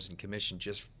of dollars in commission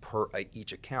just per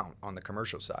each account on the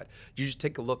commercial side. You just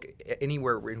take a look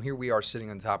anywhere, and here we are sitting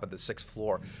on top of the 6th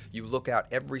floor. You look out,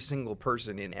 every single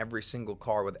person in every single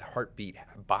car with a heartbeat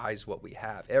buys what we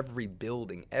have. Every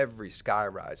building, every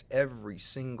skyrise, every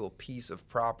single piece of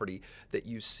property that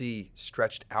you see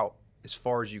stretched out as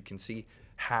far as you can see,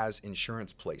 has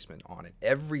insurance placement on it.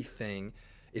 Everything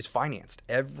is financed.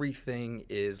 Everything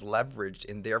is leveraged,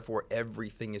 and therefore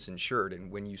everything is insured.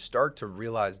 And when you start to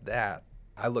realize that,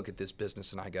 I look at this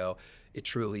business and I go, it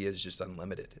truly is just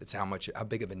unlimited. It's how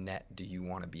big of a net do you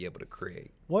want to be able to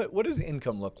create? What does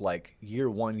income look like year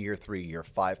 1, year 3, year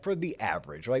 5 for the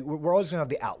average, right? We're always going to have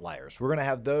the outliers. We're going to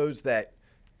have those that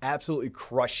absolutely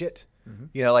crush it.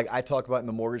 You know, like I talk about in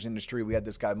the mortgage industry, we had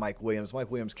this guy, Mike Williams.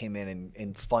 Mike Williams came in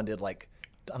and funded like,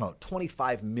 I don't know,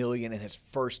 $25 million in his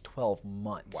first 12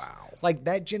 months. Wow. Like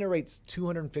that generates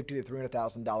 $250,000 to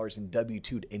 $300,000 in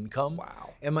W-2 income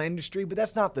in my industry, but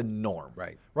that's not the norm.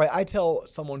 Right. Right. I tell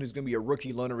someone who's going to be a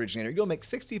rookie loan originator, you'll make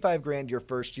 $65,000 your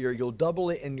first year, you'll double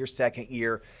it in your second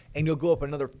year, and you'll go up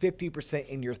another 50%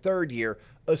 in your third year,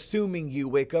 assuming you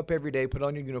wake up every day, put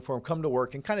on your uniform, come to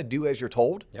work, and kind of do as you're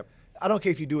told. Yep. I don't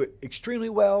care if you do it extremely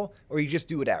well or you just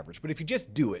do it average, but if you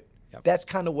just do it, that's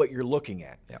kind of what you're looking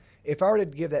at. Yep. If I were to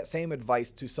give that same advice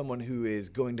to someone who is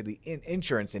going to the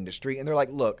insurance industry and they're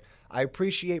like, look, I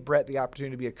appreciate, Brett, the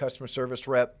opportunity to be a customer service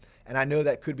rep, and I know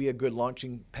that could be a good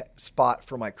launching spot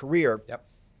for my career. Yep.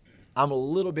 I'm a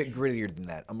little bit grittier than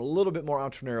that. I'm a little bit more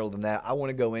entrepreneurial than that. I want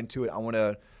to go into it. I want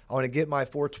to get my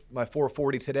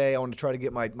 440 today. I want to try to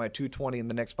get my 220 in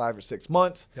the next 5 or 6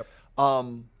 months. Yep.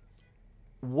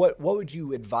 What would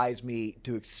you advise me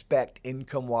to expect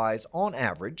income-wise on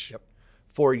average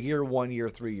for year 1, year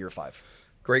 3, year 5?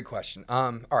 Great question.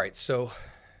 All right, so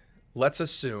let's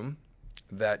assume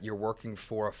that you're working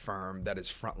for a firm that is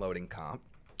front-loading comp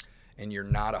and you're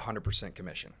not 100%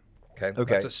 commission. Okay?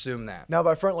 Let's assume that. Now,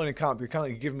 by front-loading comp, you're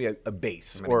giving me a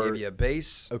base. I'm going to give you a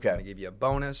base. Okay. I'm going to give you a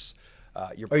bonus.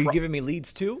 Are you giving me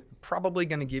leads too? Probably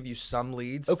going to give you some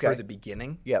leads for the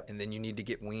beginning. Yep. And then you need to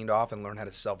get weaned off and learn how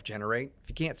to self-generate. If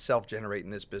you can't self-generate in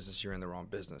this business, you're in the wrong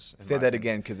business. Say that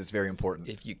again because it's very important.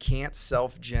 If you can't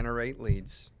self-generate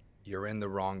leads, you're in the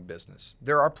wrong business.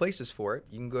 There are places for it.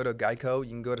 You can go to Geico, you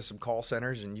can go to some call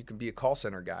centers, and you can be a call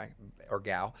center guy or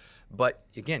gal. But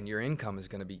again, your income is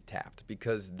going to be tapped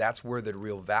because that's where the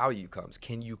real value comes.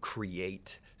 Can you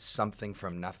create something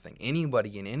from nothing?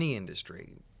 Anybody in any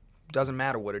industry, doesn't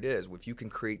matter what it is. If you can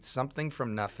create something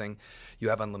from nothing, you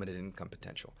have unlimited income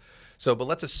potential. So, but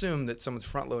let's assume that someone's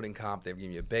front-loading comp. They're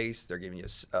giving you a base, they're giving you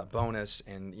a bonus,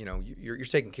 and you're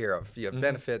taken care of. You have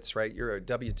benefits, right? You're a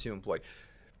W-2 employee.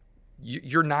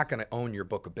 You're not going to own your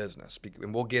book of business,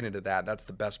 and we'll get into that. That's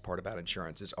the best part about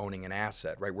insurance is owning an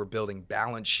asset, right? We're building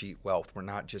balance sheet wealth. We're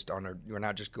not just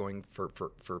going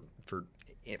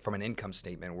from an income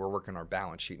statement. We're working our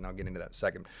balance sheet, and I'll get into that in a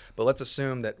second. But let's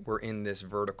assume that we're in this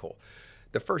vertical.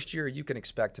 The first year, you can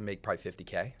expect to make probably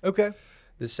 $50K. Okay.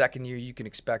 The second year, you can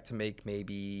expect to make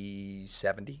maybe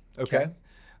 $70K. Okay.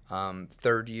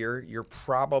 Third year, you're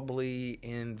probably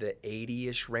in the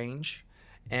 80-ish range.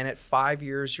 And at 5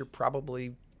 years, you're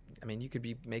probably, you could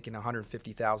be making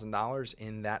 $150,000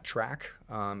 in that track.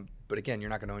 But again, you're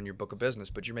not going to own your book of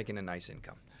business, but you're making a nice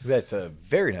income. That's a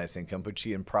very nice income, puts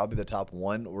you in probably the top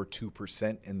 1 or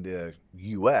 2% in the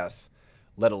U.S.,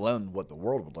 let alone what the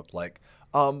world would look like.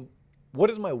 What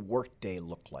does my work day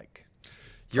look like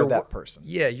for that person?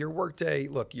 Yeah, your work day,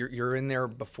 look, you're in there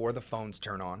before the phones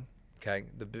turn on. Okay,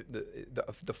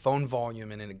 the phone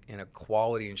volume in a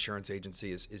quality insurance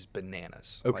agency is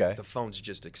bananas. Okay, like the phones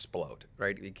just explode,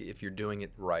 right? If you're doing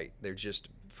it right, they're just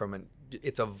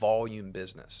it's a volume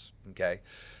business. Okay,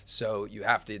 so you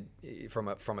have to from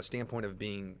a standpoint of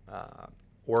being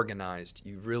organized,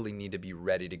 you really need to be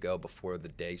ready to go before the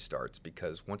day starts,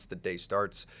 because once the day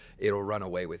starts, it'll run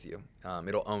away with you.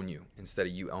 It'll own you instead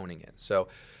of you owning it. So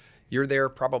you're there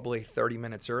probably 30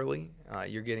 minutes early.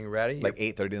 You're getting ready. Like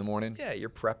 8:30 in the morning? Yeah, you're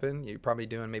prepping. You're probably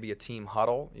doing maybe a team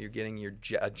huddle. You're getting your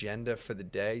agenda for the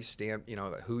day,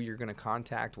 who you're going to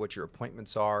contact, what your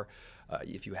appointments are.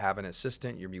 If you have an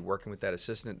assistant, you'll be working with that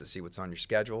assistant to see what's on your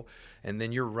schedule. And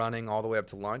then you're running all the way up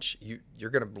to lunch. You're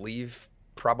going to leave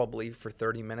probably for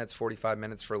 30 minutes, 45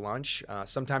 minutes for lunch.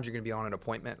 Sometimes you're going to be on an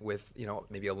appointment with,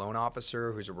 maybe a loan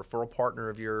officer who's a referral partner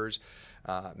of yours.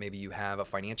 Maybe you have a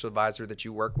financial advisor that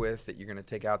you work with that you're going to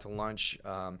take out to lunch.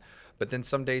 But then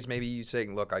some days maybe you say,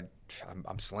 look,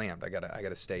 I'm slammed. I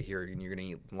gotta stay here, and you're going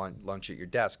to eat lunch at your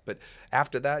desk. But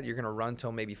after that, you're going to run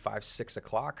till maybe 5, 6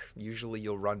 o'clock. Usually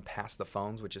you'll run past the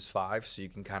phones, which is 5, so you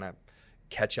can kind of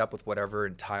catch up with whatever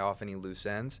and tie off any loose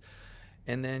ends.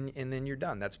 And then you're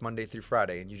done. That's Monday through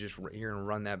Friday, and you're gonna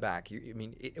run that back.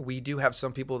 We do have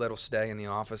some people that'll stay in the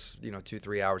office,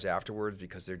 2-3 hours afterwards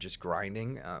because they're just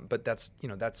grinding. But that's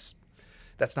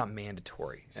not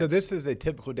mandatory. So this is a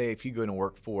typical day if you go to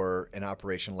work for an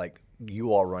operation like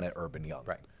you all run at Urban Young,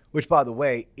 right? Which, by the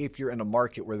way, if you're in a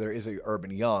market where there is a Urban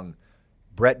Young,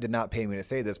 Brett did not pay me to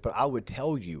say this, but I would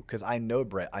tell you, because I know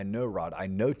Brett, I know Rod, I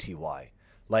know TY.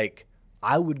 Like,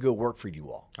 I would go work for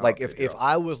you all. Like, if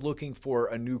I was looking for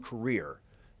a new career,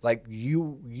 like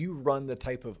you run the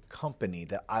type of company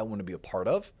that I want to be a part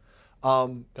of.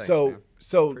 Thanks,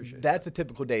 so Appreciate that's a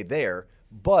typical day there.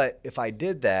 But if I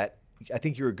did that, I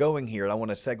think you were going here, and I want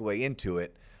to segue into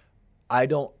it. I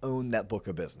don't own that book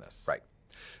of business. Right.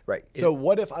 So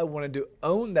what if I wanted to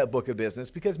own that book of business,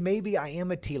 because maybe I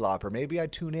am a TLOPper, maybe I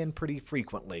tune in pretty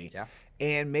frequently,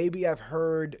 and maybe I've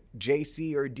heard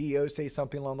JC or DO say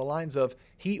something along the lines of,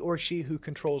 he or she who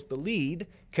controls the lead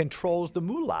controls the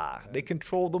moolah. They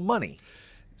control the money.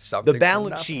 Something the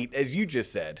balance sheet, as you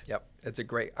just said. Yep. It's a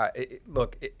great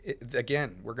look.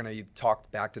 Again, we're going to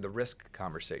talk back to the risk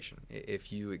conversation.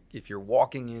 If you're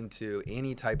walking into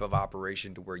any type of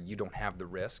operation to where you don't have the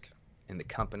risk, and the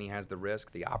company has the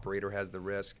risk, the operator has the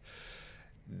risk,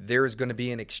 there is going to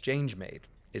be an exchange made.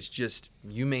 It's just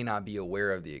you may not be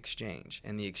aware of the exchange.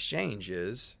 And the exchange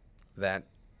is that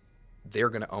they're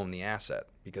going to own the asset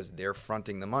because they're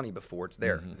fronting the money before it's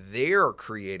there. Mm-hmm. They're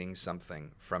creating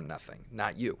something from nothing,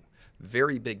 not you.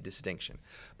 Very big distinction.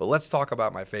 But let's talk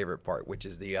about my favorite part, which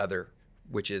is the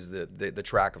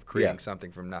track of creating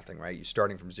something from nothing, right? You're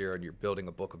starting from zero and you're building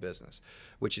a book of business,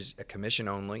 which is a commission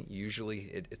only.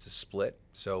 Usually it's a split.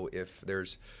 So if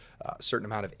there's a certain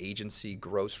amount of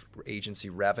gross agency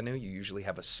revenue, you usually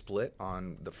have a split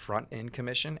on the front end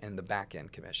commission and the back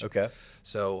end commission. Okay.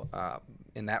 So,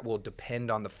 and that will depend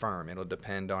on the firm. It'll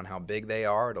depend on how big they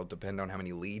are. It'll depend on how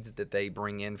many leads that they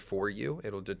bring in for you.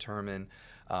 It'll determine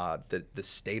the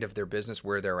state of their business,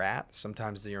 where they're at.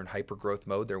 Sometimes they're in hyper growth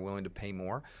mode. They're willing to pay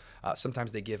more.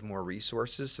 Sometimes they give more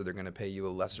resources, so they're going to pay you a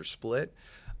lesser split.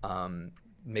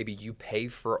 Maybe you pay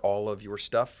for all of your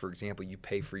stuff. For example, you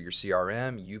pay for your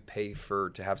CRM. You pay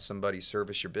to have somebody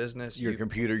service your business. Your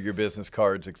computer, your business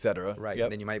cards, etc. Right. Yep.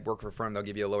 And then you might work for a firm. They'll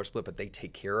give you a lower split, but they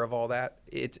take care of all that.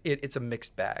 It's a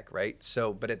mixed bag, right?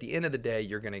 So, but at the end of the day,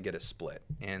 you're going to get a split.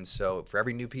 And so for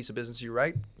every new piece of business you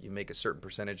write, you make a certain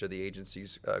percentage of the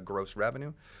agency's gross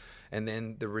revenue. And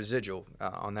then the residual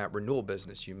on that renewal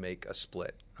business, you make a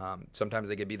split. Sometimes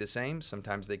they could be the same.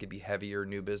 Sometimes they could be heavier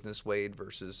new business weighed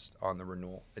versus on the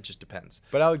renewal. It just depends.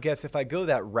 But I would guess if I go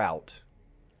that route,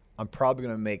 I'm probably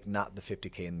going to make not the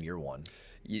 $50K in year one.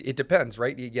 It depends,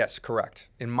 right? Yes, correct.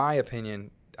 In my opinion,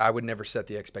 I would never set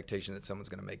the expectation that someone's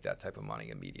going to make that type of money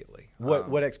immediately.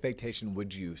 What expectation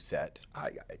would you set?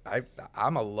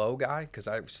 I'm a low guy because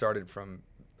I started from.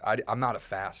 I'm not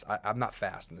fast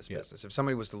in this business. If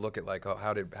somebody was to look at like, oh,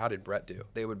 how did Brett do?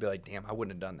 They would be like, damn, I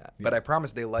wouldn't have done that. Yeah. But I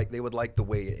promise they would like the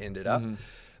way it ended up. Mm-hmm.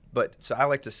 But so I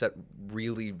like to set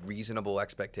really reasonable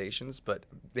expectations. But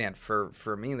man, for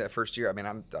me that first year, I mean,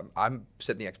 I'm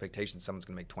setting the expectation someone's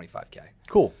going to make $25K.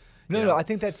 Cool. No, I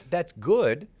think that's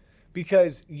good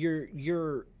because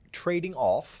you're trading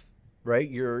off, right?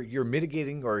 You're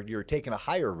mitigating or you're taking a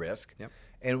higher risk. Yep.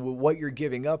 And what you're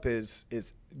giving up is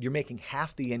you're making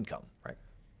half the income. Right.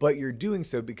 But you're doing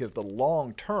so because the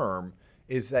long term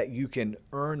is that you can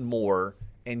earn more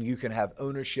and you can have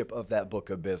ownership of that book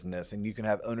of business and you can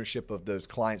have ownership of those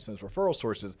clients and those referral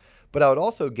sources. But I would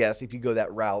also guess if you go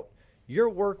that route, your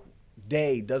work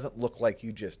day doesn't look like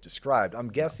you just described. I'm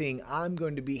guessing I'm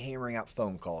going to be hammering out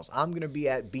phone calls. I'm going to be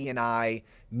at BNI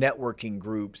networking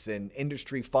groups and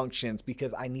industry functions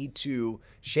because I need to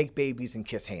shake babies and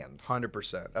kiss hands. 100%.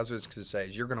 That's what I was going to say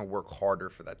is you're going to work harder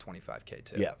for that $25K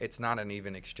too. Yeah. It's not an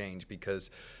even exchange because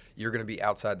you're going to be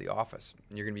outside the office.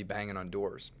 You're going to be banging on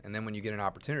doors. And then when you get an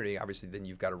opportunity, obviously then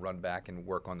you've got to run back and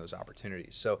work on those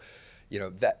opportunities. So,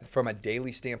 that from a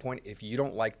daily standpoint, if you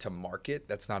don't like to market,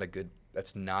 that's not a good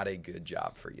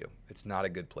job for you. It's not a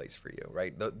good place for you,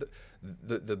 right?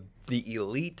 The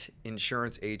elite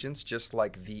insurance agents, just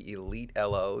like the elite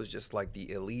LOs, just like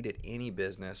the elite at any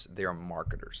business, they are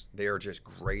marketers. They are just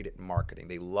great at marketing.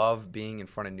 They love being in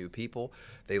front of new people.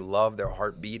 They love their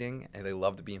heart beating, and they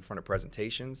love to be in front of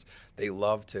presentations. They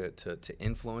love to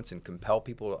influence and compel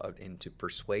people and to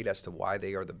persuade as to why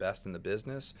they are the best in the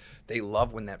business. They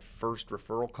love when that first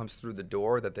referral comes through the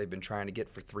door that they've been trying to get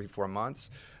for 3-4 months.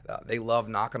 They love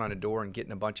knocking on a door and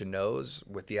getting a bunch of no's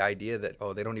with the idea that,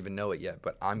 oh, they don't even know it yet,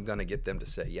 but I'm going to get them to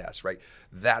say yes, right?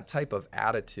 That type of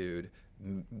attitude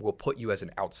will put you as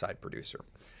an outside producer.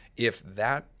 If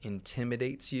that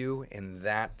intimidates you and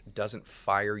that doesn't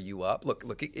fire you up,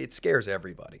 look, it scares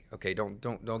everybody. Okay, don't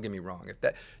get me wrong. If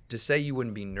that to say you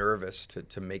wouldn't be nervous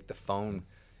to make the phone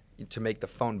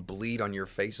bleed on your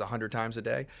face 100 times a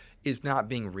day is not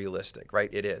being realistic, right?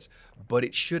 It is, but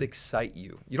it should excite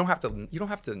you. You don't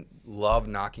have to love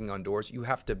knocking on doors. You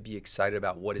have to be excited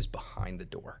about what is behind the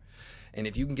door. And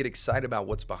if you can get excited about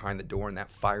what's behind the door and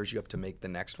that fires you up to make the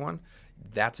next one,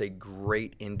 that's a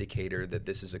great indicator that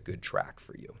this is a good track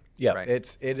for you. Yeah, right?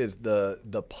 it is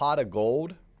the pot of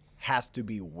gold has to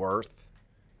be worth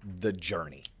the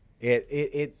journey.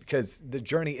 It because the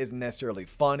journey isn't necessarily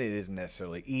fun, it isn't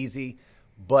necessarily easy,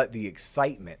 but the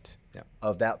excitement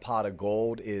of that pot of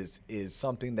gold is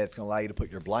something that's going to allow you to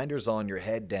put your blinders on, your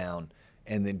head down,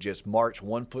 and then just march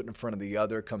one foot in front of the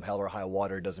other, come hell or high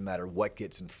water. It doesn't matter what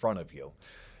gets in front of you.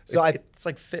 So it's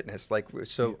like fitness. Like,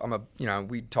 so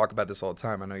we talk about this all the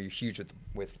time. I know you're huge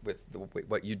with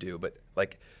what you do, but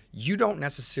like, you don't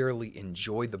necessarily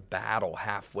enjoy the battle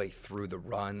halfway through the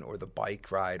run or the bike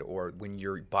ride or when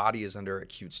your body is under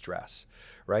acute stress,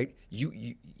 right?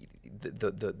 The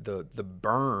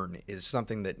burn is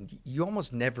something that you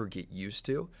almost never get used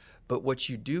to. But what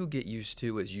you do get used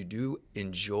to is you do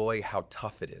enjoy how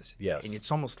tough it is. Yes. And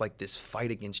it's almost like this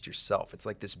fight against yourself. It's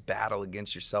like this battle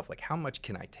against yourself. Like, how much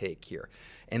can I take here?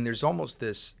 And there's almost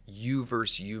this you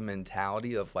versus you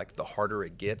mentality of like, the harder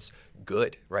it gets,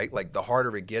 good, right? Like, the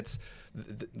harder it gets,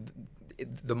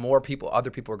 the more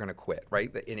other people are going to quit, right?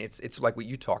 And it's like what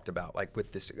you talked about, like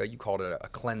with this, you called it a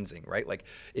cleansing, right? Like,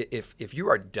 if you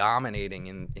are dominating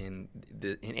in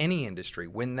any industry,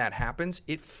 when that happens,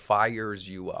 it fires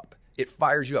you up. It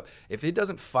fires you up. If it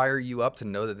doesn't fire you up to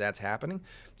know that that's happening,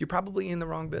 you're probably in the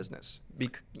wrong business.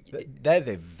 That is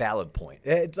a valid point.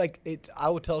 I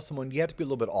would tell someone you have to be a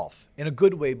little bit off. In a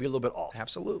good way, be a little bit off.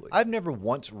 Absolutely. I've never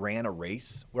once ran a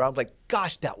race where I'm like,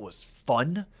 gosh, that was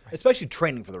fun, especially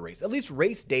training for the race. At least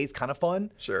race day is kind of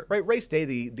fun. Sure. Right? Race day,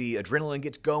 the adrenaline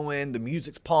gets going, the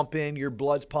music's pumping, your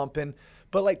blood's pumping.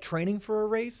 But like training for a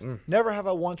race, never have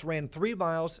I once ran 3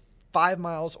 miles, 5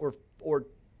 miles, or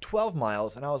 12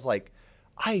 miles, and I was like,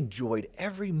 I enjoyed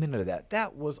every minute of that.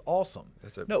 That was awesome.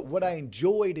 What I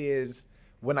enjoyed is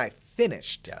when I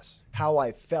finished, how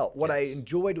I felt. What I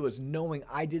enjoyed was knowing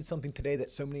I did something today that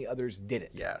so many others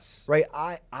didn't. Yes. Right?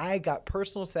 I got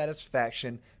personal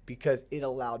satisfaction because it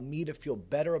allowed me to feel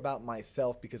better about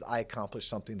myself because I accomplished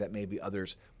something that maybe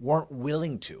others weren't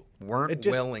willing to. They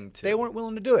weren't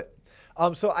willing to do it.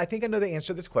 So I think I know the answer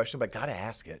to this question, but I got to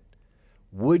ask it.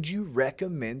 Would you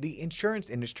recommend the insurance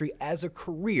industry as a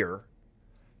career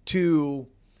to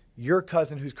your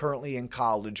cousin who's currently in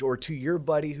college or to your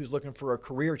buddy who's looking for a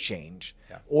career change?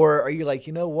 Yeah. Or are you like,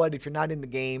 you know what, if you're not in the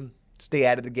game, stay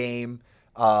out of the game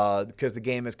because the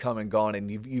game has come and gone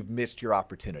and you've missed your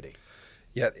opportunity?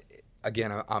 Yeah,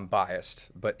 again, I'm biased,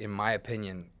 but in my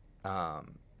opinion,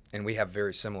 and we have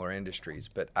very similar industries,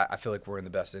 but I feel like we're in the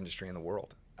best industry in the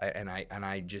world. And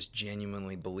I just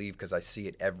genuinely believe, because I see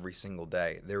it every single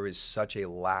day, there is such a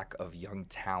lack of young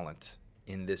talent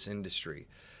in this industry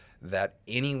that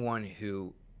anyone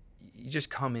who you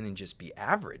just come in and just be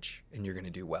average and you're going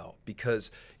to do well, because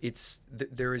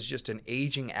there is just an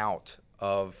aging out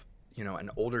of an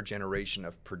older generation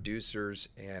of producers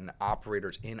and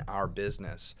operators in our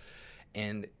business,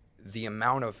 and the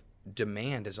amount of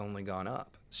demand has only gone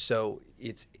up. So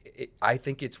I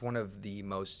think it's one of the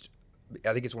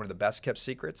best kept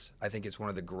secrets. I think it's one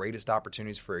of the greatest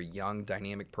opportunities for a young,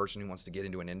 dynamic person who wants to get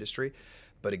into an industry.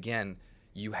 But again,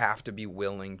 you have to be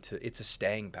willing to, it's a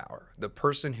staying power. The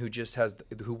person who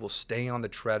will stay on the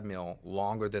treadmill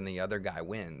longer than the other guy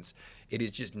wins. It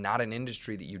is just not an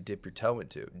industry that you dip your toe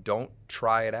into. Don't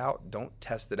try it out. Don't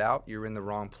test it out. You're in the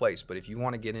wrong place. But if you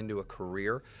want to get into a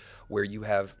career where you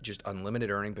have just unlimited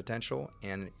earning potential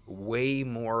and way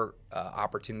more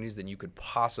opportunities than you could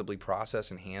possibly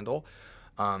process and handle,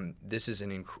 this is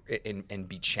and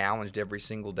be challenged every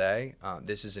single day.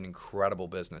 This is an incredible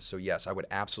business. So yes, I would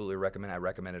absolutely recommend. I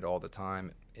recommend it all the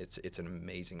time. It's an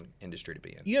amazing industry to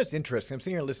be in. It's interesting. I'm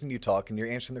sitting here listening to you talk, and you're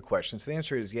answering the questions. The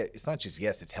answer is yes. It's not just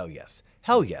yes. It's hell yes.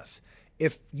 Hell yes.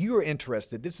 If you are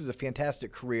interested, this is a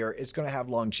fantastic career. It's going to have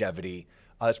longevity.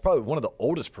 It's probably one of the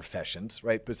oldest professions,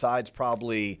 right? Besides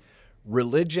probably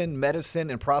religion, medicine,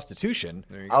 and prostitution.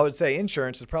 I would say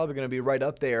insurance is probably going to be right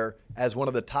up there as one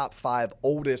of the top 5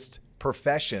 oldest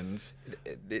professions.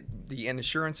 The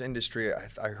insurance industry,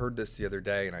 I heard this the other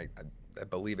day, and I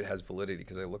believe it has validity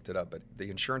because I looked it up, but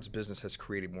the insurance business has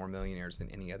created more millionaires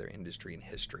than any other industry in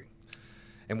history.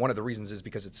 And one of the reasons is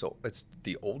because it's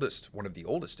one of the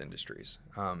oldest industries.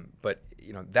 But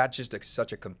that's just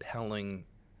such a compelling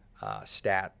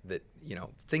stat that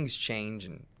things change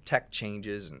and tech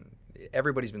changes, and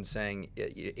everybody's been saying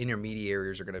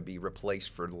intermediaries are going to be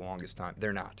replaced for the longest time.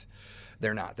 They're not.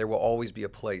 They're not. There will always be a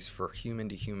place for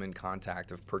human-to-human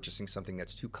contact of purchasing something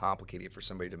that's too complicated for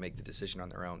somebody to make the decision on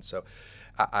their own. So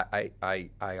I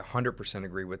 100%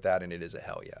 agree with that, and it is a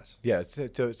hell yes. Yeah, so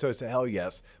it's a hell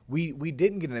yes. We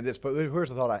didn't get into this, but here's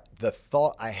the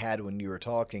thought I had when you were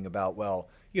talking about, well,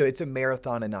 it's a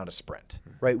marathon and not a sprint,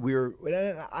 right?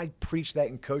 I preach that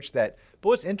and coach that. But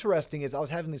what's interesting is I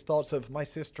was having these thoughts of my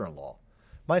sister-in-law.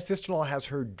 My sister-in-law has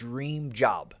her dream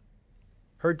job.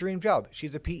 Her dream job.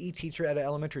 She's a PE teacher at an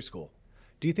elementary school.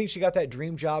 Do you think she got that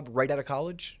dream job right out of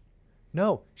college?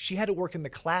 No, she had to work in the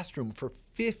classroom for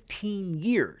 15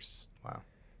 years. Wow.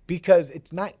 Because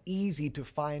it's not easy to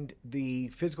find the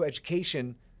physical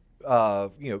education,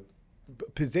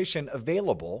 position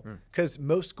available, because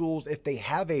most schools, if they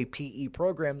have a PE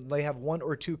program, they have 1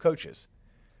 or 2 coaches,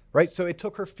 right? So it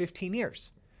took her 15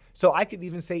 years. So I could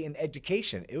even say in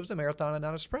education, it was a marathon and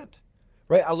not a sprint.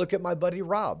 Right? I look at my buddy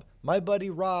Rob. My buddy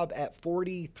Rob at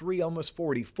 43, almost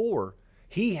 44,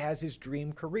 he has his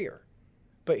dream career.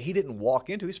 But he didn't walk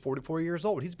into it. He's 44 years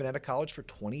old. He's been out of college for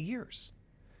 20 years.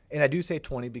 And I do say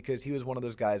 20 because he was one of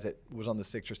those guys that was on the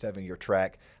 6 or 7 year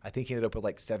track. I think he ended up with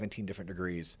like 17 different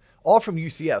degrees, all from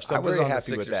UCF. So I'm very happy with that.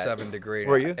 I was on the 6 or 7 degree.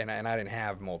 Were you? And I didn't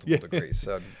have multiple degrees,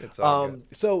 so it's all good.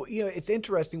 So, it's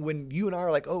interesting when you and I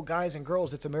are like, oh, guys and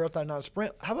girls, it's a marathon, not a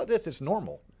sprint. How about this? It's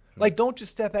normal. Like, don't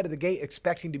just step out of the gate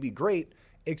expecting to be great.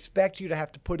 Expect you to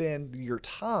have to put in your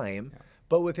time,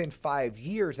 but within 5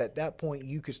 years, at that point,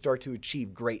 you could start to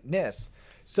achieve greatness.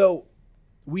 So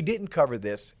we didn't cover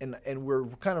this, and we're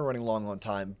kind of running long on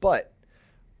time, but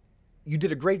you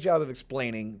did a great job of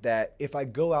explaining that if I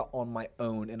go out on my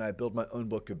own and I build my own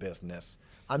book of business,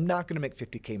 I'm not going to make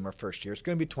 $50K my first year. It's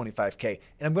going to be $25K,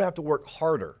 and I'm going to have to work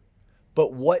harder.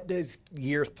 But what does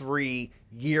year 3,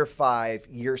 year 5,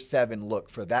 year 7 look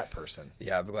for that person?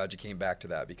 Yeah, I'm glad you came back to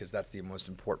that, because that's the most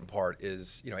important part.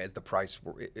 Is is the price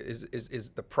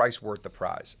worth the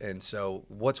prize? And so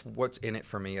what's in it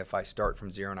for me if I start from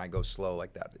zero and I go slow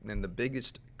like that? And the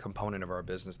biggest component of our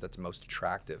business that's most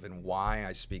attractive, and why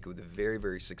I speak with the very,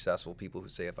 very successful people who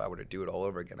say if I were to do it all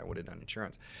over again, I would have done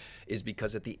insurance, is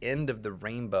because at the end of the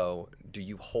rainbow, do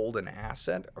you hold an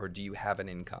asset or do you have an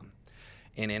income?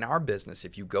 And in our business,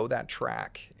 if you go that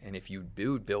track, and if you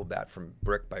do build that from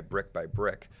brick by brick by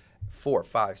brick, 4,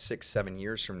 5, 6, 7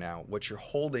 years from now, what you're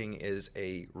holding is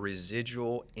a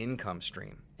residual income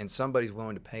stream. And somebody's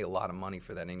willing to pay a lot of money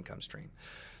for that income stream.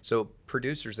 So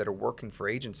producers that are working for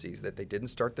agencies that they didn't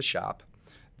start the shop,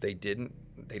 they didn't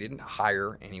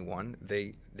hire anyone,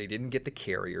 they didn't get the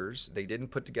carriers, they didn't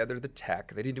put together the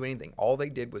tech, they didn't do anything. All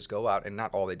they did was go out, and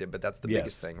not all they did, but that's the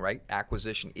biggest thing, right?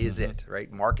 Acquisition is it,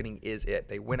 right? Marketing is it.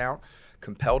 They went out,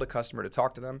 compelled a customer to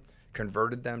talk to them,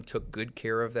 converted them, took good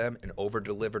care of them, and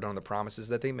over-delivered on the promises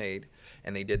that they made,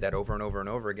 and they did that over and over and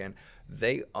over again.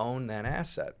 They own that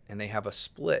asset, and they have a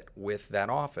split with that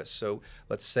office. So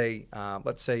let's say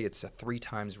it's a 3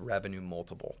 times revenue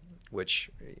multiple, which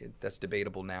that's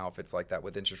debatable now if it's like that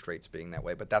with interest rates being that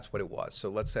way, but that's what it was. So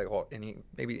let's say,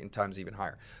 maybe in times even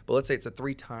higher, but let's say it's a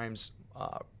 3 times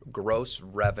gross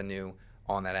revenue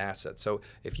on that asset. So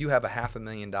if you have a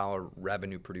 $500,000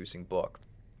 revenue producing book,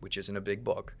 which isn't a big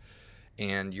book,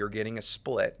 and you're getting a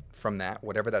split from that,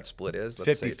 whatever that split is.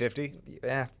 50-50?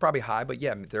 Yeah, probably high, but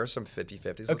yeah, there are some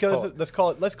 50-50s. Okay, let's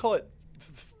call it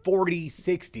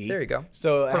 40-60. There you go.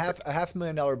 So a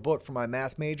 $500,000 book for my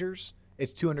math majors,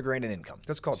 it's $200,000 in income.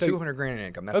 Let's call it $200,000 in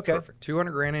income. That's perfect.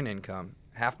 $200,000 in income,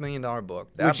 $500,000 book.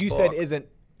 Which you said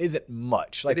isn't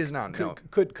much. Like, it is not. No.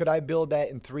 Could I build that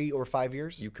in 3 or 5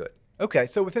 years? You could. Okay,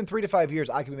 so within 3 to 5 years,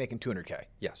 I could be making $200K.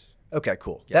 Yes. Okay,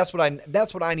 cool. Yeah.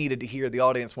 That's what I needed to hear. The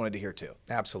audience wanted to hear too.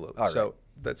 Absolutely. All right. So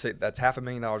let's say that's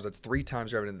 $500,000. That's 3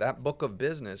 times revenue. That book of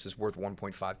business is worth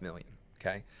 $1.5 million.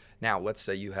 Okay. Now let's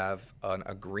say you have an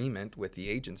agreement with the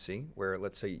agency where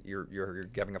let's say you're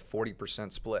giving a 40%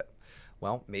 split.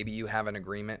 Well, maybe you have an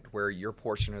agreement where your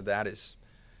portion of that is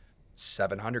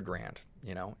 $700,000.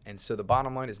 And so the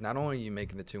bottom line is not only are you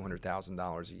making the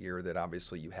 $200,000 a year that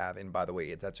obviously you have, and by the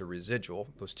way, that's a residual,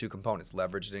 those 2 components,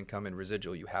 leveraged income and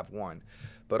residual, you have one,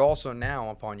 but also now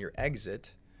upon your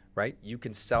exit, right, you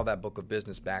can sell that book of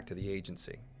business back to the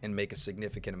agency and make a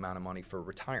significant amount of money for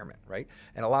retirement, right?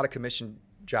 And a lot of commission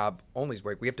job onlys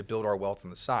work. We have to build our wealth on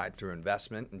the side through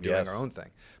investment and doing our own thing.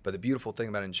 But the beautiful thing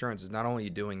about insurance is not only are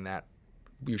you doing that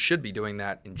you should be doing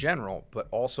that in general, but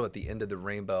also at the end of the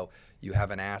rainbow, you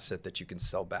have an asset that you can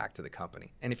sell back to the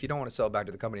company. And if you don't want to sell it back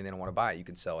to the company and they don't want to buy it, you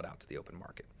can sell it out to the open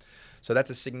market. So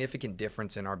that's a significant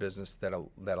difference in our business that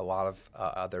a lot of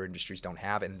other industries don't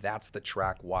have, and that's the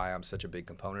track why I'm such a big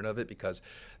component of it, because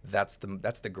that's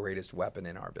the greatest weapon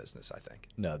in our business, I think.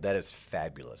 No, that is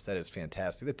fabulous. That is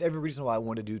fantastic. That's every reason why I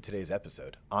wanted to do today's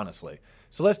episode, honestly.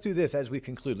 So let's do this as we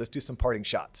conclude. Let's do some parting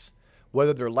shots.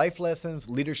 Whether they're life lessons,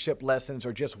 leadership lessons,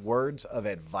 or just words of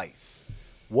advice.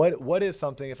 What is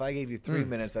something, if I gave you 3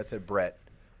 minutes, I said, Brett,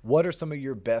 what are some of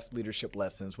your best leadership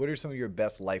lessons? What are some of your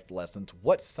best life lessons?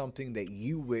 What's something that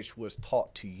you wish was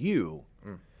taught to you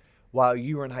while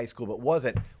you were in high school but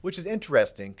wasn't? Which is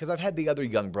interesting because I've had the other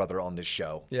young brother on this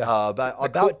show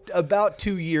about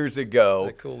 2 years ago.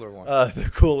 The cooler one.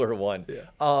 The cooler one.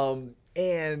 Yeah.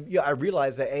 And I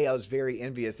realized that I was very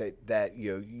envious that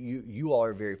you all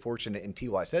are very fortunate. And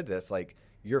T.Y. said this, like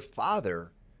your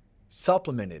father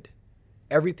supplemented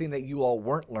everything that you all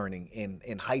weren't learning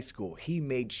in high school. He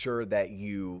made sure that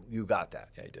you got that.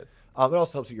 Yeah, he did. It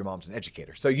also helps that your mom's an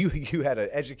educator. So you had an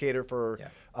educator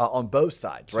on both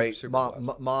sides, right?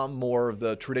 Super Mom more of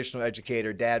the traditional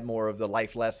educator, dad more of the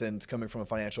life lessons coming from a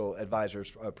financial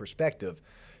advisor's perspective.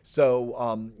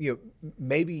 So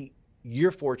maybe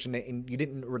you're fortunate and you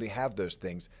didn't really have those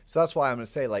things. So that's why I'm going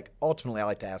to say, like, ultimately I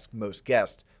like to ask most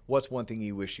guests, what's one thing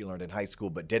you wish you learned in high school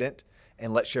but didn't?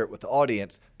 And let's share it with the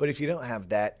audience. But if you don't have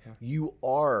that, you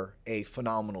are a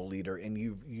phenomenal leader, and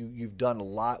you've done a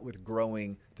lot with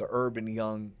growing the Urban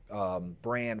Young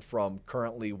brand from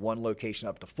currently 1 location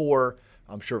up to 4.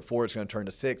 I'm sure 4 is going to turn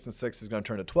to 6, and 6 is going to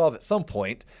turn to 12 at some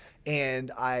point. And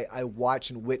I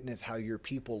watch and witness how your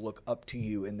people look up to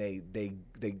you, and they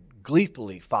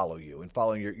gleefully follow you and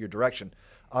follow your direction.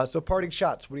 So parting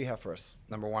shots, what do you have for us?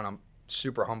 Number one, I'm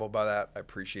super humbled by that. I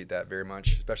appreciate that very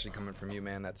much, especially coming from you,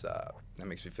 man. That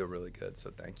makes me feel really good.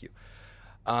 So thank you.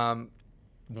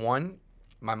 One,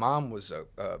 my mom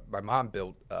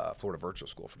built Florida Virtual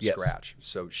School from scratch.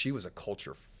 So she was a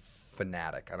culture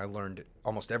fanatic, and I learned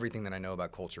almost everything that I know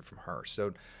about culture from her.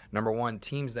 So number one,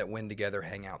 teams that win together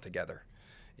hang out together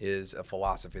is a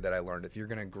philosophy that I learned. If you're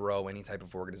going to grow any type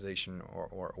of organization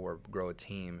or grow a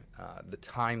team, the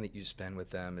time that you spend with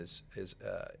them is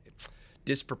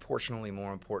disproportionately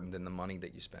more important than the money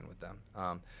that you spend with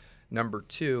them. Number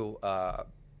two,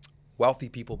 wealthy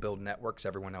people build networks.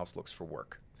 Everyone else looks for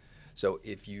work. So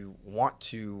if you want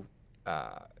to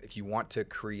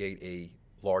create a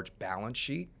large balance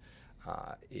sheet,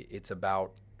 it's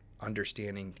about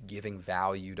understanding giving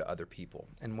value to other people.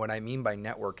 And what I mean by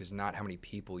network is not how many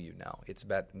people you know. It's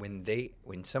about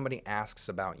when somebody asks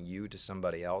about you to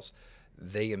somebody else,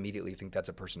 they immediately think that's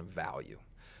a person of value.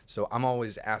 So I'm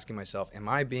always asking myself, am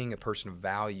I being a person of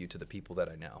value to the people that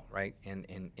I know, right? And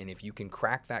if you can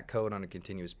crack that code on a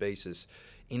continuous basis,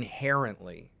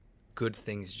 inherently good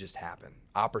things just happen.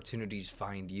 Opportunities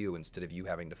find you instead of you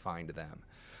having to find them.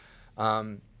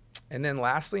 And then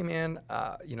lastly, man,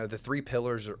 the 3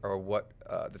 pillars are what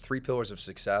the 3 pillars of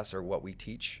success are what we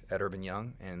teach at Urban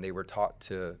Young, and they were taught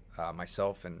to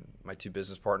myself and my 2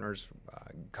 business partners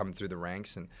coming through the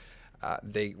ranks, and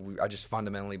I just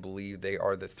fundamentally believe they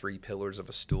are the 3 pillars of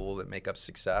a stool that make up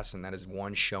success, and that is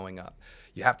 1, showing up.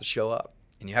 You have to show up,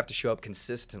 and you have to show up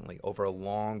consistently over a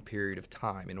long period of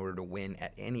time in order to win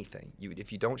at anything.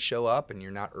 If you don't show up and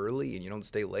you're not early and you don't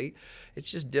stay late, it's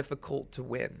just difficult to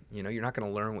win. You're not going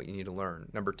to learn what you need to learn.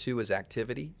 Number 2 is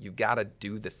activity. You've got to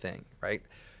do the thing, right?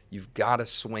 You've got to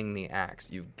swing the axe.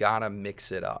 You've got to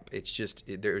mix it up. It's just,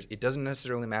 it doesn't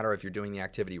necessarily matter if you're doing the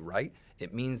activity right.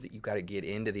 It means that you've got to get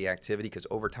into the activity, because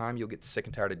over time you'll get sick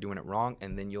and tired of doing it wrong,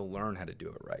 and then you'll learn how to do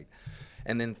it right.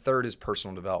 And then 3rd is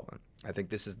personal development. I think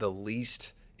this is the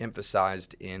least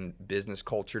emphasized in business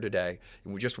culture today.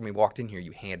 And just when we walked in here,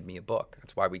 you hand me a book.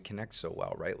 That's why we connect so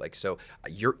well, right? So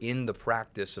you're in the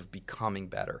practice of becoming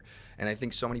better. And I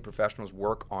think so many professionals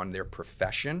work on their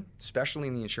profession, especially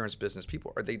in the insurance business.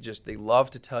 They love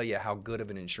to tell you how good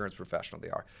of an insurance professional they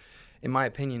are. In my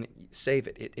opinion, save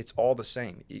it. It's all the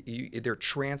same. They're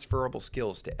transferable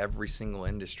skills to every single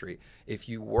industry. If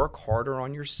you work harder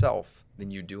on yourself than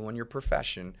you do on your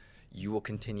profession, you will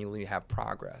continually have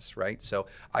progress, right? So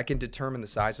I can determine the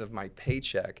size of my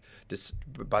paycheck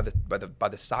by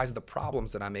the size of the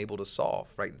problems that I'm able to solve,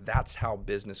 right? That's how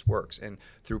business works. And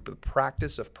through the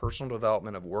practice of personal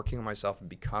development, of working on myself and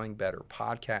becoming better,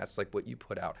 podcasts like what you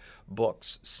put out,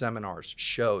 books, seminars,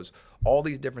 shows, all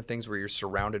these different things where you're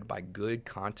surrounded by good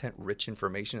content, rich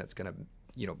information that's going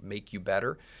to, make you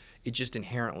better. It just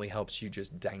inherently helps you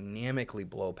just dynamically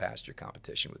blow past your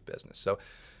competition with business. So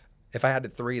if I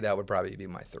had 3, that would probably be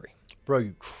my 3. Bro,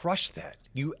 you crushed that.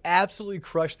 You absolutely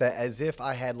crushed that, as if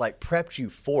I had like prepped you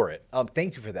for it.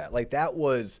 Thank you for that. Like that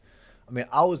was, I mean,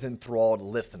 I was enthralled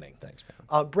listening. Thanks,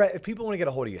 man. Brett, if people want to get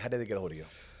a hold of you, how do they get a hold of you?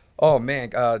 Oh,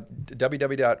 man.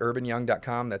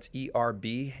 www.urbanyoung.com. That's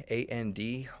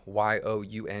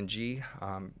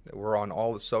ERBANDYOUNG. We're on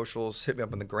all the socials. Hit me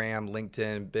up on the gram,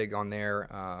 LinkedIn, big on there.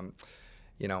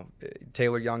 You know,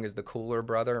 Taylor Young is the cooler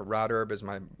brother. Rod Herb is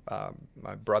my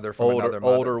brother from another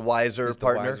mother. Older, wiser He's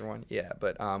partner. The wiser one. Yeah,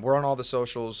 but we're on all the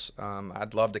socials.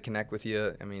 I'd love to connect with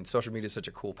you. I mean, social media is such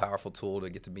a cool, powerful tool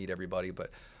to get to meet everybody. But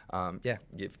yeah,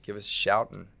 give us a shout,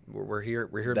 and we're here.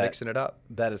 We're here mixing it up.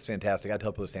 That is fantastic. I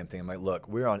tell people the same thing. I'm like, look,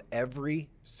 we're on every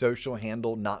social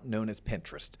handle not known as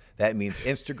Pinterest. That means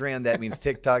Instagram. That means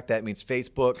TikTok. That means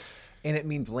Facebook. And it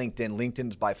means LinkedIn.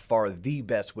 LinkedIn's by far the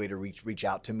best way to reach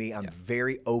out to me. I'm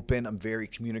very open. I'm very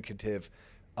communicative.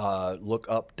 Look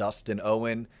up Dustin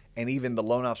Owen. And even the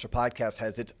Loan Officer Podcast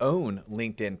has its own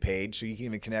LinkedIn page, so you can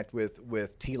even connect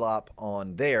with TLOP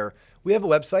on there. We have a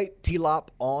website,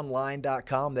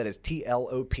 tloponline.com. That is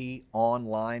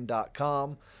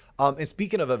TLOPonline.com. And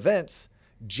speaking of events,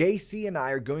 JC and I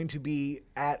are going to be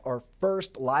at our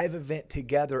first live event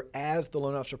together as the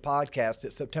Loan Officer Podcast.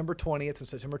 It's September 20th and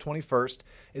September 21st.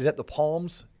 It's at the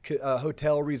Palms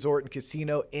Hotel, Resort, and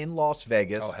Casino in Las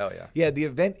Vegas. Oh, hell yeah. Yeah, the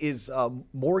event is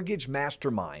Mortgage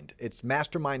Mastermind. It's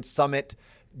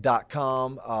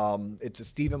mastermindsummit.com. It's a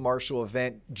Stephen Marshall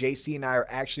event. JC and I are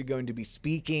actually going to be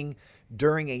speaking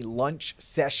during a lunch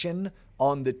session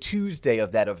on the Tuesday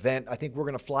of that event. I think we're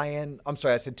going to fly in. I'm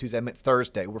sorry, I said Tuesday. I meant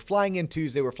Thursday. We're flying in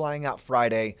Tuesday. We're flying out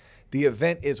Friday. The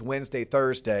event is Wednesday,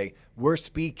 Thursday. We're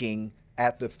speaking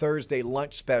at the Thursday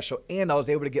lunch special. And I was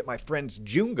able to get my friends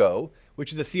Jungo,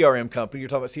 which is a CRM company. You're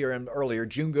talking about CRM earlier.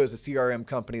 Jungo is a CRM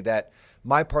company that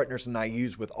my partners and I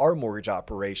use with our mortgage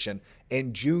operation.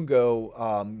 And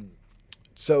Jungo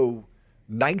so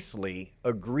nicely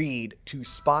agreed to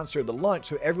sponsor the lunch.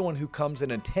 So everyone who comes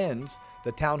and attends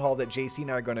the town hall that JC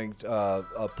and I are going to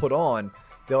put on,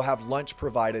 they'll have lunch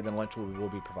provided, and lunch will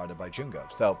be provided by Jungo.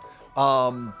 So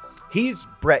he's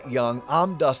Brett Young.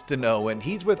 I'm Dustin Owen.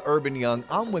 He's with Urban Young.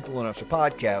 I'm with the Loan Officer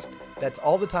Podcast. That's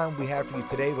all the time we have for you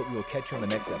today, but we will catch you in the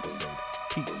next episode.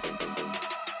 Peace.